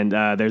rice, and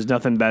there's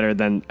nothing better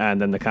than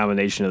the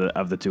combination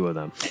of the two of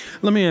them.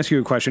 Let me ask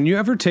you a question. You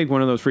ever take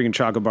one of those freaking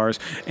chocolate bars,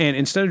 and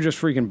instead of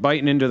just freaking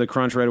biting into the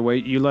crunch right away,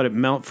 you let it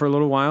melt for a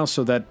little while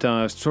so that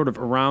sort of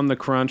around the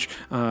crunch,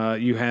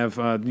 you have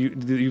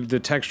the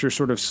texture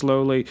sort of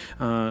slowly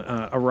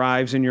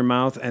arrives in your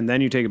mouth, and then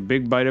you take a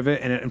big bite of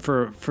it, and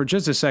for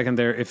just a second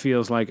there, it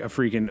feels like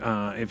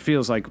it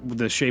feels like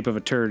the shape of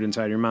a turd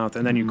inside your mouth,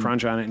 and then you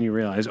crunch on it and you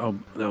realize,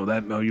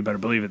 you better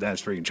believe it,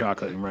 that's freaking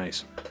chocolate and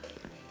rice.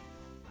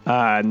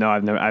 No,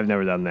 I've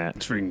never done that.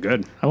 It's freaking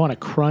good. I want a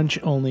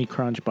crunch-only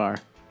Crunch Bar.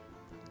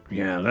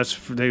 Yeah,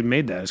 they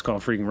made that. It's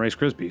called freaking Rice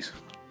Krispies.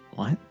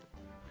 What?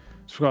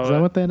 Is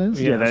that what that is?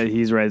 Yeah,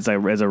 he's right. It's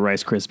like as a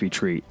Rice Krispie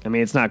treat. I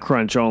mean, it's not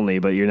crunch only,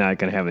 but you're not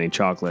going to have any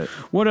chocolate.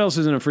 What else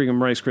is in a freaking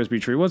Rice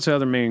Krispie treat? What's the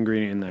other main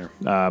ingredient in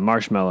there?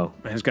 Marshmallow.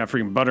 It's got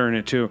freaking butter in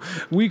it too.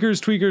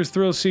 Weakers, tweakers,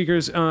 thrill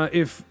seekers.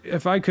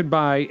 If I could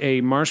buy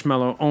a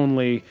marshmallow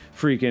only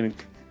freaking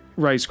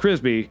Rice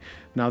Krispie,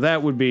 now I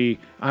would be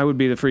the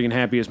freaking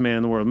happiest man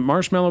in the world.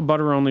 Marshmallow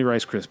butter only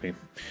Rice Krispie,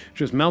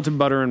 just melted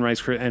butter and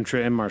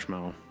and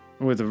marshmallow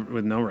with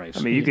no rice.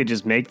 I mean, you could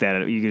just make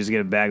that. You could just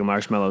get a bag of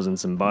marshmallows and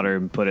some butter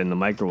and put it in the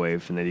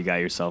microwave, and then you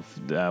got yourself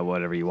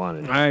whatever you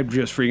wanted. I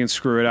just freaking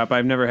screw it up.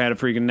 I've never had a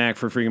freaking knack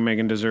for freaking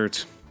making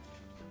desserts.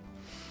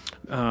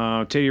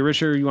 Teddy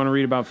Risher, you want to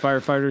read about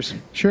firefighters?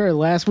 Sure.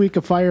 Last week,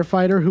 a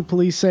firefighter who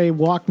police say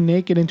walked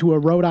naked into a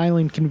Rhode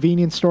Island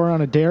convenience store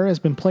on a dare has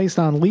been placed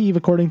on leave,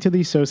 according to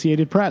the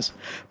Associated Press.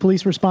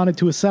 Police responded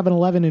to a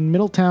 7-Eleven in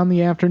Middletown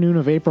the afternoon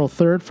of April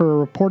 3rd for a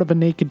report of a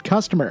naked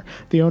customer.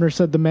 The owner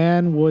said the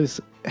man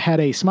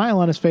had a smile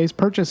on his face,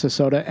 purchased a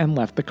soda, and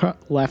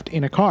left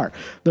in a car.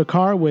 The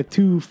car with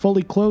 2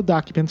 fully clothed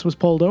occupants was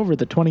pulled over.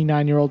 The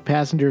 29-year-old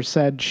passenger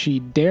said she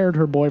dared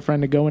her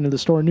boyfriend to go into the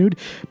store nude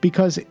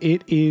because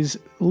it is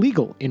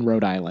legal in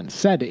Rhode Island.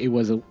 Said it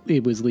was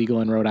legal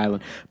in Rhode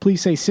Island.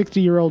 Police say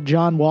 60-year-old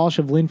John Walsh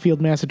of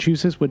Linfield,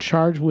 Massachusetts, was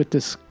charged with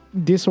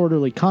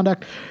disorderly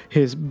conduct.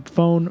 His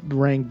phone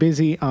rang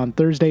busy on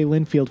Thursday.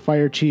 Linfield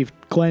Fire Chief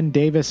Glenn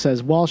Davis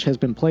says Walsh has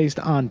been placed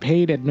on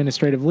paid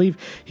administrative leave.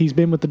 He's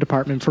been with the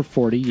department for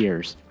 40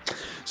 years.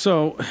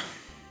 So,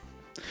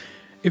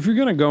 if you're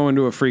going to go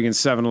into a freaking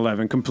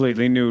 7-Eleven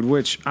completely nude,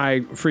 which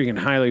I freaking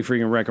highly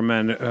freaking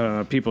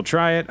recommend people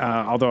try it,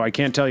 although I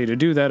can't tell you to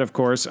do that, of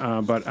course,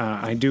 but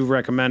I do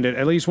recommend it.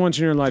 At least once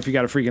in your life, you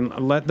got to freaking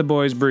let the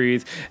boys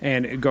breathe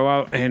and go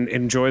out and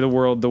enjoy the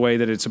world the way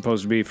that it's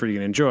supposed to be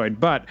freaking enjoyed.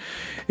 But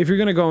if you're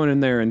going to go in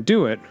there and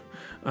do it,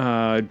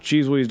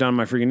 geez Louise, down on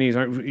my freaking knees,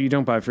 you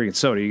don't buy a freaking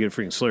soda, you get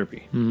a freaking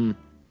Slurpee. Mm-hmm.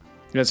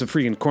 That's a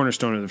freaking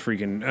cornerstone of the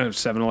freaking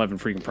 7-Eleven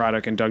freaking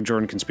product, and Doug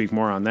Jordan can speak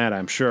more on that,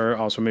 I'm sure.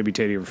 Also, maybe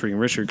Teddy or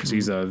freaking Richard, because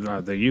he's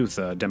the youth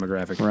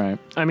demographic. Right.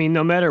 I mean,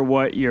 no matter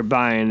what you're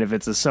buying, if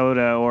it's a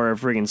soda or a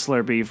freaking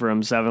Slurpee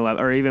from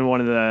 7-Eleven, or even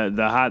one of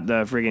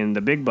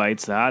the big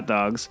bites, the hot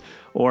dogs,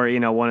 or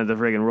one of the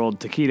friggin'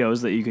 rolled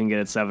taquitos that you can get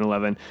at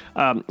 7-Eleven,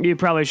 you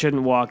probably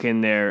shouldn't walk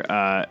in there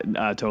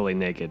totally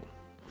naked.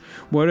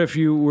 What if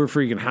you were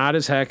freaking hot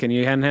as heck and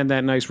you hadn't had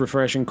that nice,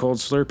 refreshing cold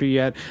Slurpee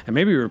yet, and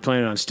maybe you were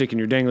planning on sticking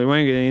your dangly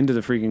wangly into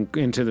the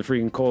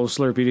freaking cold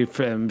Slurpee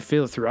to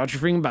feel it throughout your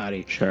freaking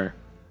body? Sure.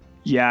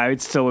 Yeah, I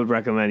still would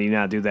recommend you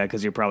not do that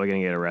because you're probably going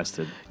to get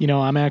arrested. You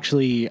know, I'm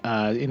actually,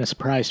 in a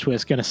surprise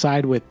twist, going to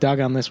side with Doug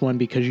on this one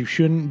because you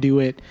shouldn't do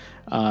it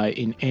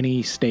in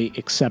any state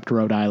except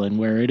Rhode Island,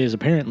 where it is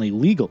apparently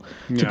legal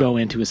to go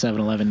into a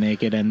 7-Eleven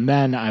naked. And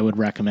then I would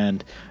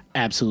recommend,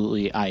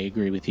 absolutely, I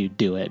agree with you,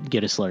 do it.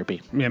 Get a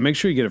Slurpee. Yeah, make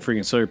sure you get a freaking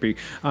Slurpee.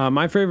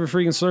 My favorite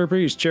freaking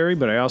Slurpee is cherry,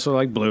 but I also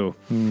like blue.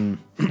 I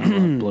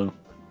love blue.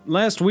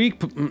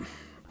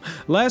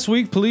 Last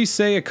week, police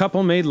say a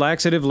couple made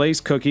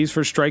laxative-laced cookies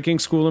for striking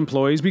school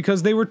employees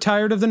because they were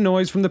tired of the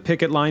noise from the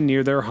picket line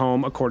near their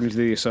home, according to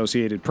the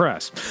Associated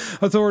Press.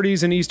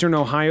 Authorities in eastern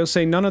Ohio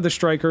say none of the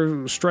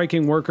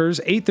striking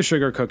workers ate the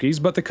sugar cookies,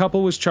 but the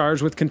couple was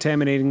charged with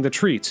contaminating the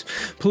treats.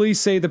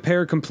 Police say the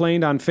pair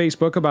complained on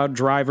Facebook about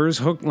drivers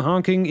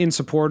honking in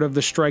support of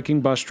the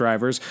striking bus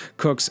drivers,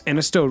 cooks, and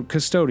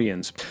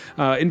custodians.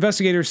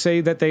 Investigators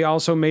say that they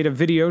also made a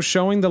video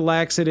showing the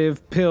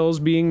laxative pills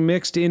being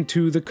mixed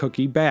into the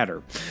cookie batter.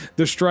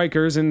 The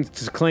strikers in the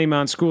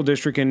Claymont School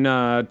District in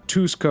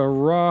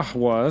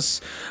Tuscarawas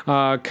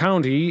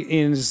County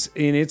is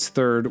in its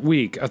third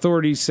week.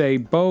 Authorities say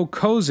Bo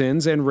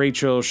Cozens and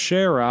Rachel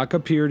Sherrock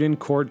appeared in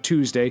court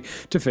Tuesday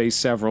to face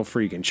several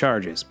freaking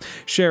charges.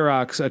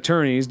 Sherrock's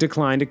attorneys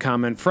declined to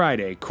comment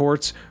Friday.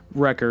 Court's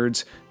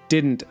records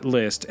didn't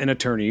list an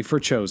attorney for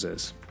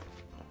Chozes.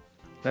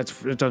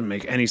 It doesn't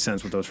make any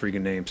sense with those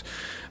freaking names.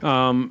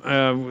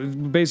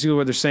 Basically,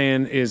 what they're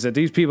saying is that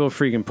these people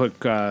freaking put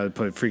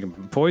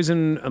freaking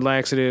poison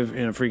laxative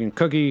in a freaking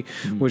cookie,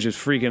 which is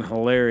freaking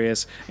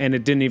hilarious, and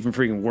it didn't even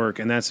freaking work.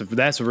 And that's a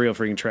real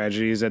freaking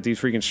tragedy. Is that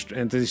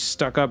these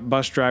stuck up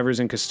bus drivers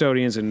and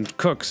custodians and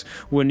cooks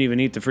wouldn't even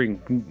eat the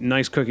freaking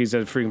nice cookies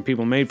that freaking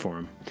people made for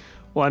them.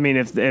 Well, I mean,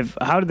 if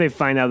how did they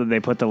find out that they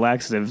put the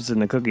laxatives in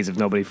the cookies if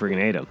nobody freaking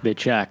ate them? They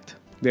checked.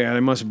 Yeah,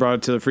 they must have brought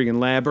it to the freaking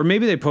lab, or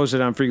maybe they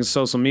posted it on freaking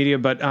social media.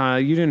 But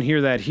you didn't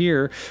hear that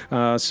here,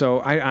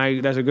 so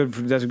that's a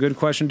good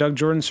question. Doug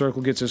Jordan,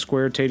 circle gets a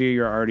square. Tadia,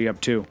 you're already up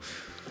 2.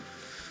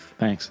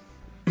 Thanks.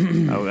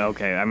 Oh,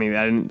 okay. I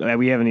mean,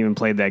 we haven't even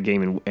played that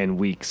game in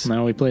weeks.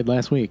 No, we played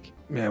last week.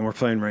 Yeah, we're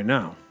playing right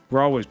now.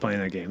 We're always playing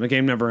that game. The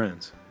game never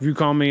ends. If you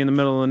call me in the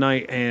middle of the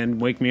night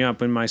and wake me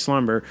up in my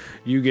slumber,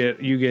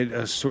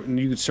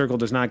 circle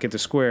does not get the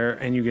square,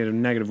 and you get a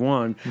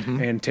 -1,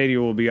 and Tadia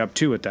will be up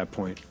 2 at that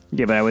point.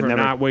 Yeah, but I would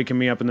never not waking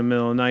me up in the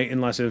middle of the night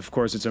unless, of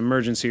course, it's an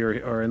emergency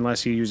or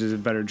unless he uses a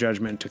better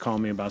judgment to call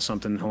me about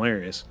something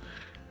hilarious.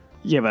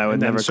 Yeah, but I would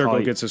and never then circle call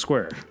you. Gets a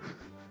square.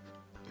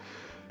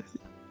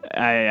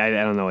 I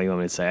don't know what you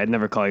want me to say. I'd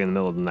never call you in the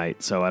middle of the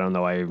night, so I don't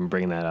know why you're even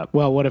bringing that up.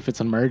 Well, what if it's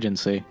an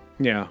emergency?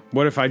 Yeah.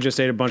 What if I just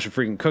ate a bunch of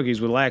freaking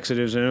cookies with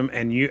laxatives in them,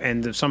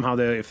 and somehow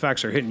the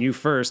effects are hitting you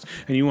first,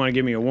 and you want to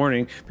give me a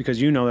warning because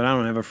you know that I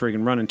don't have a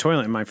freaking running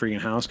toilet in my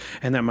freaking house,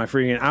 and that my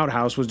freaking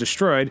outhouse was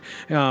destroyed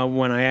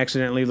when I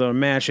accidentally lit a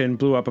match and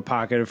blew up a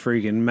pocket of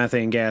freaking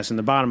methane gas in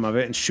the bottom of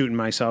it, and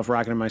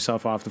rocketing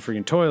myself off the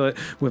freaking toilet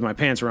with my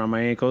pants around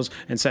my ankles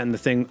and setting the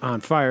thing on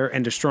fire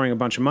and destroying a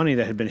bunch of money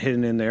that had been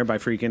hidden in there by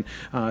freaking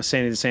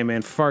Sandy the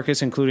Sandman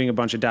Farkas, including a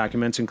bunch of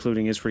documents,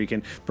 including his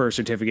freaking birth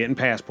certificate and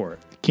passport.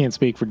 Can't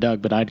speak for Doug,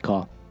 but I'd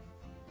call.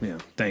 Yeah,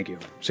 thank you.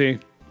 See,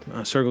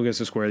 circle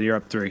gets a square. You're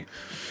up 3.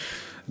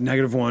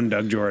 -1,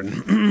 Doug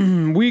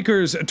Jordan.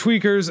 Weakers,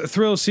 tweakers,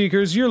 thrill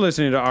seekers, you're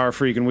listening to our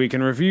freaking Week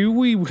in Review.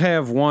 We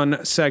have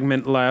one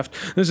segment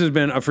left. This has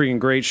been a freaking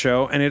great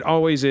show, and it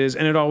always is,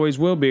 and it always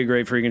will be a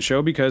great freaking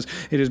show because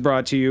it is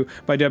brought to you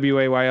by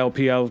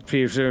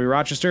WAYLPLP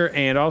Rochester,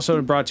 and also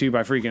brought to you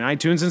by freaking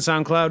iTunes and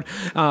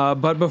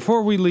SoundCloud. But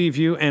before we leave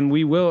you, and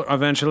we will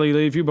eventually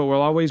leave you, but we'll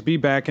always be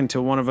back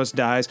until one of us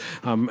dies.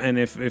 And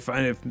if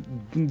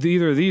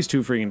either of these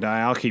two freaking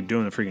die, I'll keep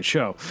doing the freaking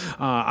show.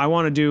 I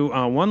want to do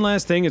one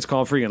last thing. It's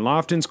called freaking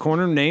Lofton's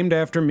Corner, named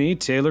after me,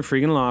 Taylor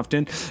freaking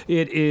Lofton.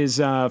 It is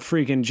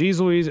freaking Jeez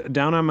Louise,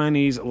 down on my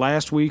knees,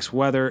 last week's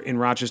weather in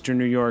Rochester,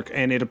 New York,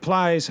 and it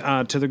applies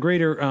to the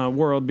greater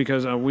world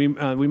because we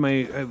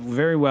may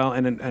very well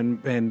and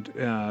freaking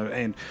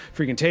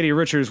Tadia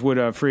Richards would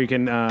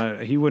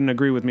he wouldn't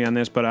agree with me on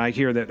this, but I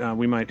hear that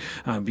we might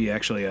be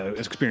actually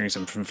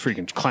experiencing some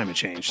freaking climate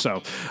change.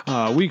 So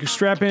we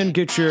strap in,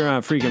 get your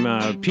freaking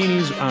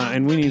peenies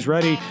and weenies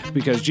ready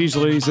because Jeez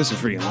Louise, this is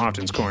freaking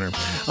Lofton's Corner.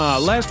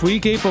 Last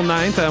week, April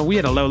 9th, we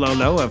had a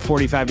low of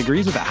 45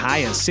 degrees with a high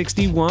of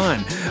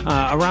 61.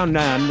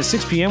 Around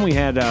 6 p.m., we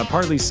had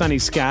partly sunny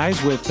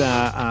skies with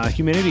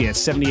humidity at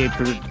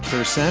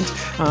 78%.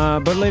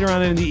 But later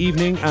on in the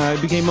evening, it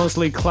became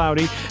mostly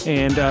cloudy,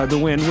 and the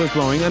wind was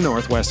blowing a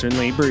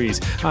northwesterly breeze.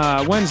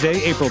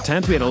 Wednesday, April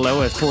 10th, we had a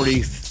low at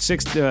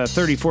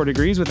 34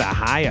 degrees with a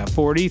high of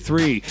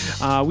 43.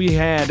 We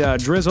had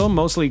drizzle,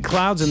 mostly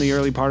clouds in the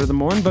early part of the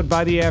morning, but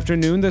by the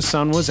afternoon, the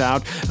sun was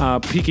out,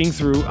 peeking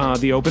through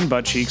the open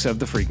butt cheeks of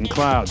the freaking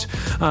clouds.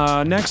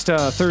 Next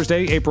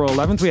Thursday, April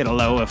 11th, we had a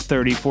low of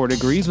 34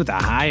 degrees with a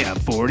high of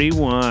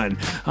 41.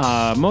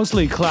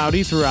 Mostly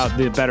cloudy throughout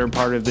the better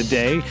part of the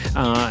day,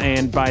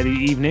 and by the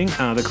evening,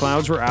 the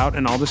clouds were out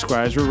and all the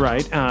skies were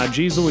right.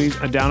 Jeez Louise,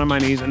 down on my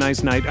knees, a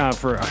nice night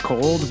for a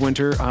cold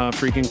winter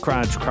freaking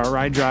car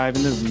ride drive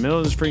in the in the middle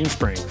of this freaking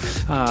spring.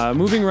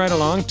 Moving right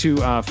along to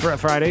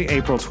Friday,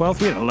 April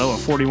 12th, we had a low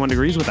of 41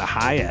 degrees with a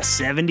high of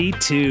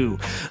 72.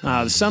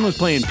 The sun was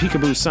playing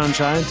peekaboo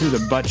sunshine through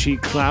the butt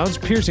cheek clouds,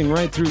 piercing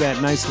right through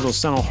that nice little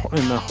sun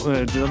in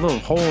the little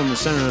hole in the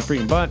center of the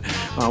freaking butt,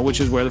 which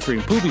is where the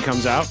freaking poopy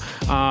comes out.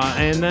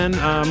 And then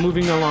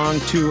moving along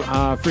to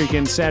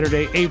freaking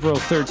Saturday, April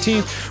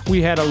 13th,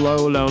 we had a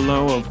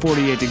low of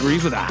 48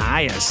 degrees with a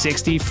high of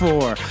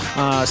 64.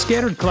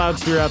 Scattered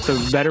clouds throughout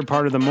the better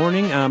part of the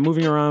morning,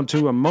 moving around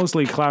to a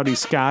mostly cloudy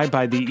sky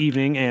by the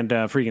evening and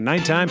freaking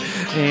nighttime.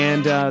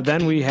 And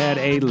then we had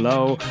a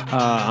low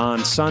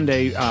on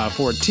Sunday,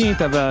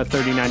 14th of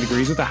 39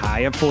 degrees with a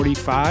high of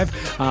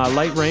 45.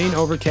 Light rain,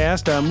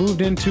 overcast,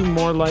 moved into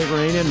more light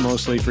rain and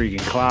mostly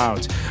freaking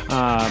clouds.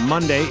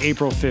 Monday,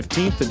 April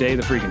 15th, the day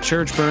the freaking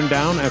church burned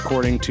down,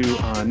 according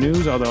to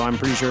news, although I'm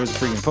pretty sure it's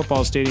a freaking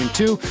football stadium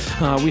too.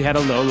 We had a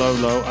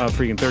low of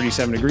freaking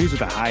 37 degrees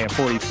with a high of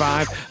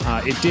 45.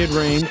 It did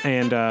rain,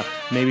 and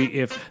maybe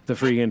if the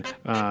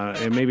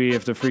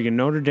freaking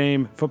Notre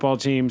Dame football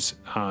team's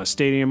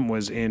stadium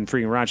was in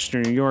freaking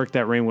Rochester, New York,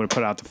 that rain would have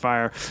put out the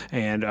fire.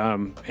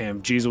 And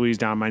geez Louise,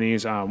 down my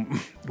knees.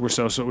 We're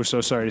so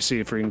sorry to see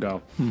it freaking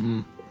go.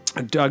 Mm-hmm.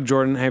 Doug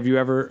Jordan, have you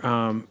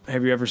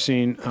ever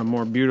seen a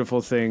more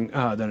beautiful thing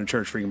than a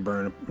church freaking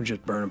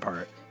burn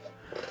apart?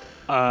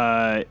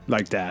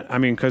 Like that. I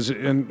mean, because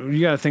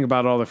you got to think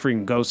about all the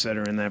freaking ghosts that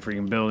are in that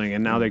freaking building,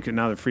 and now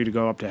they're free to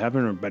go up to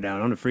heaven or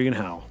down to freaking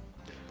hell.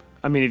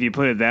 I mean, if you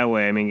put it that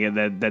way, I mean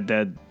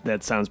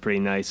that sounds pretty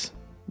nice.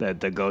 That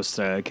the ghosts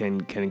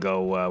can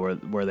go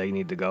where they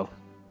need to go.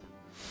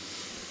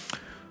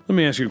 Let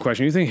me ask you a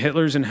question. You think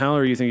Hitler's in hell,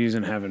 or you think he's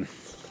in heaven?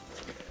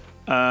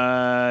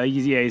 Yeah,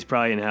 he's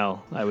probably in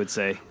hell, I would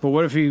say. But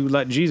what if he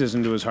let Jesus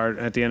into his heart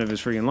at the end of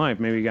his freaking life?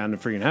 Maybe he got into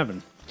freaking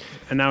heaven.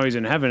 And now he's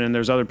in heaven, and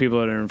there's other people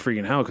that are in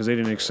freaking hell because they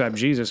didn't accept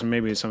Jesus, and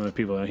maybe it's some of the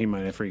people that he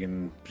might have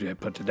freaking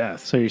put to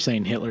death. So you're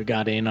saying Hitler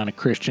got in on a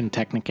Christian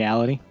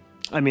technicality?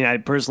 I mean, I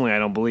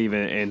don't believe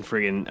in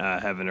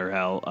friggin' heaven or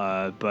hell,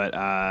 but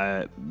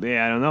I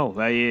don't know.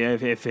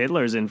 If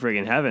Hitler's in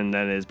friggin' heaven,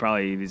 then he's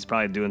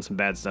probably doing some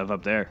bad stuff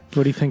up there.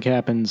 What do you think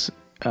happens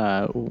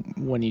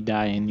when you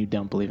die and you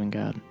don't believe in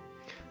God?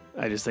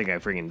 I just think I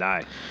freaking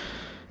die.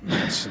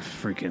 That's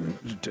freaking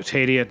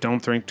Tadia.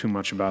 Don't think too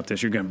much about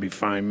this. You're going to be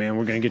fine, man.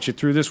 We're going to get you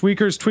through this.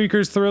 Weakers,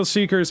 tweakers, thrill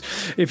seekers.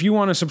 If you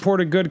want to support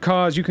a good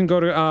cause, you can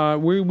go to.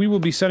 We will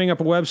be setting up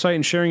a website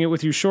and sharing it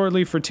with you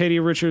shortly for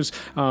Tadia Richards'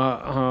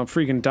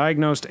 freaking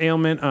diagnosed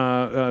ailment,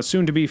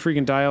 soon to be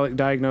freaking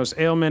diagnosed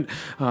ailment.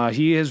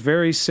 He is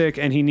very sick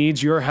and he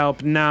needs your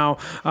help now.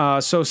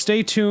 So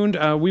stay tuned.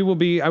 I will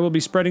be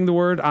spreading the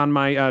word on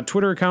my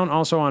Twitter account,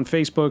 also on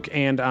Facebook,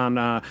 and on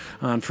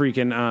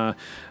freaking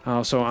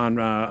also on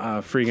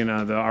freaking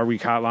the Our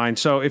Week hotline.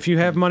 So if you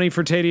have money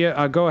for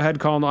Tadia, go ahead,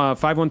 call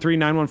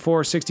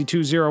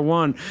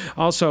 513-914-6201.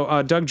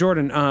 Also, Doug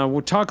Jordan,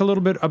 we'll talk a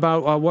little bit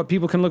about what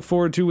people can look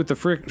forward to with the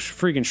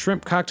freaking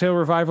shrimp cocktail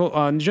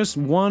revival. Just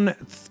one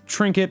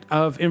trinket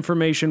of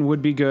information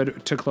would be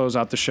good to close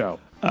out the show.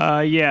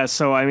 Yeah,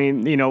 so I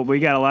mean, we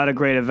got a lot of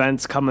great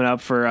events coming up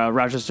for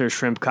Rochester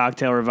Shrimp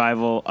Cocktail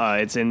Revival.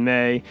 It's in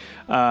May.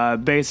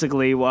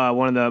 Basically,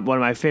 one of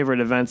my favorite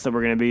events that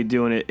we're going to be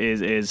doing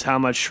is how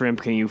much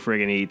shrimp can you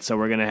friggin' eat? So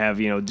we're going to have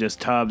just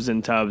tubs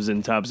and tubs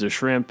and tubs of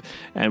shrimp,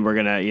 and we're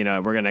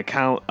gonna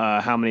count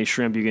how many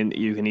shrimp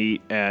you can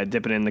eat,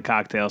 dip it in the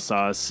cocktail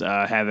sauce,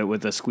 have it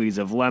with a squeeze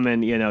of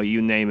lemon.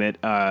 You name it.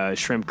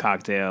 Shrimp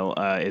cocktail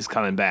is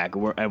coming back,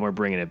 and we're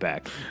bringing it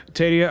back.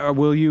 Tadia,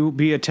 will you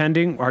be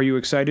attending? Are you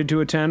excited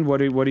to attend? What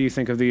do you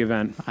think of the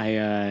event?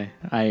 I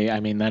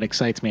mean, that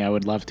excites me. I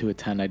would love to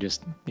attend. I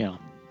just,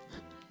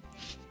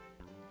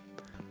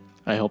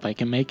 I hope I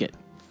can make it.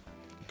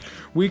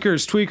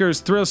 Weakers,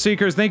 tweakers, thrill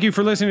seekers, thank you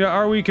for listening to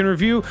Our Week in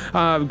Review.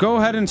 Go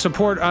ahead and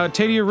support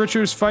Tadia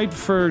Richards' fight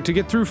to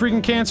get through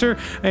freaking cancer,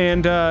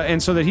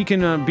 and so that he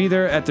can be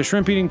there at the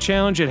Shrimp Eating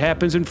Challenge. It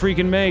happens in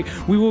freaking May.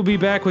 We will be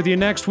back with you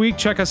next week.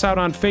 Check us out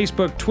on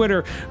Facebook,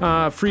 Twitter,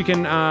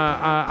 freaking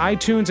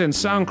iTunes, and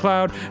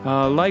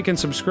SoundCloud. Like and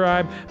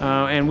subscribe,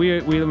 and we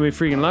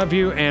freaking love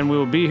you, and we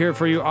will be here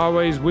for you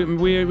always.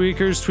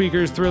 Weakers,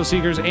 tweakers, thrill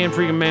seekers, and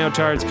freaking mayo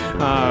tarts.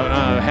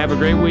 Have a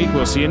great week.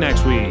 We'll see you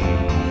next week.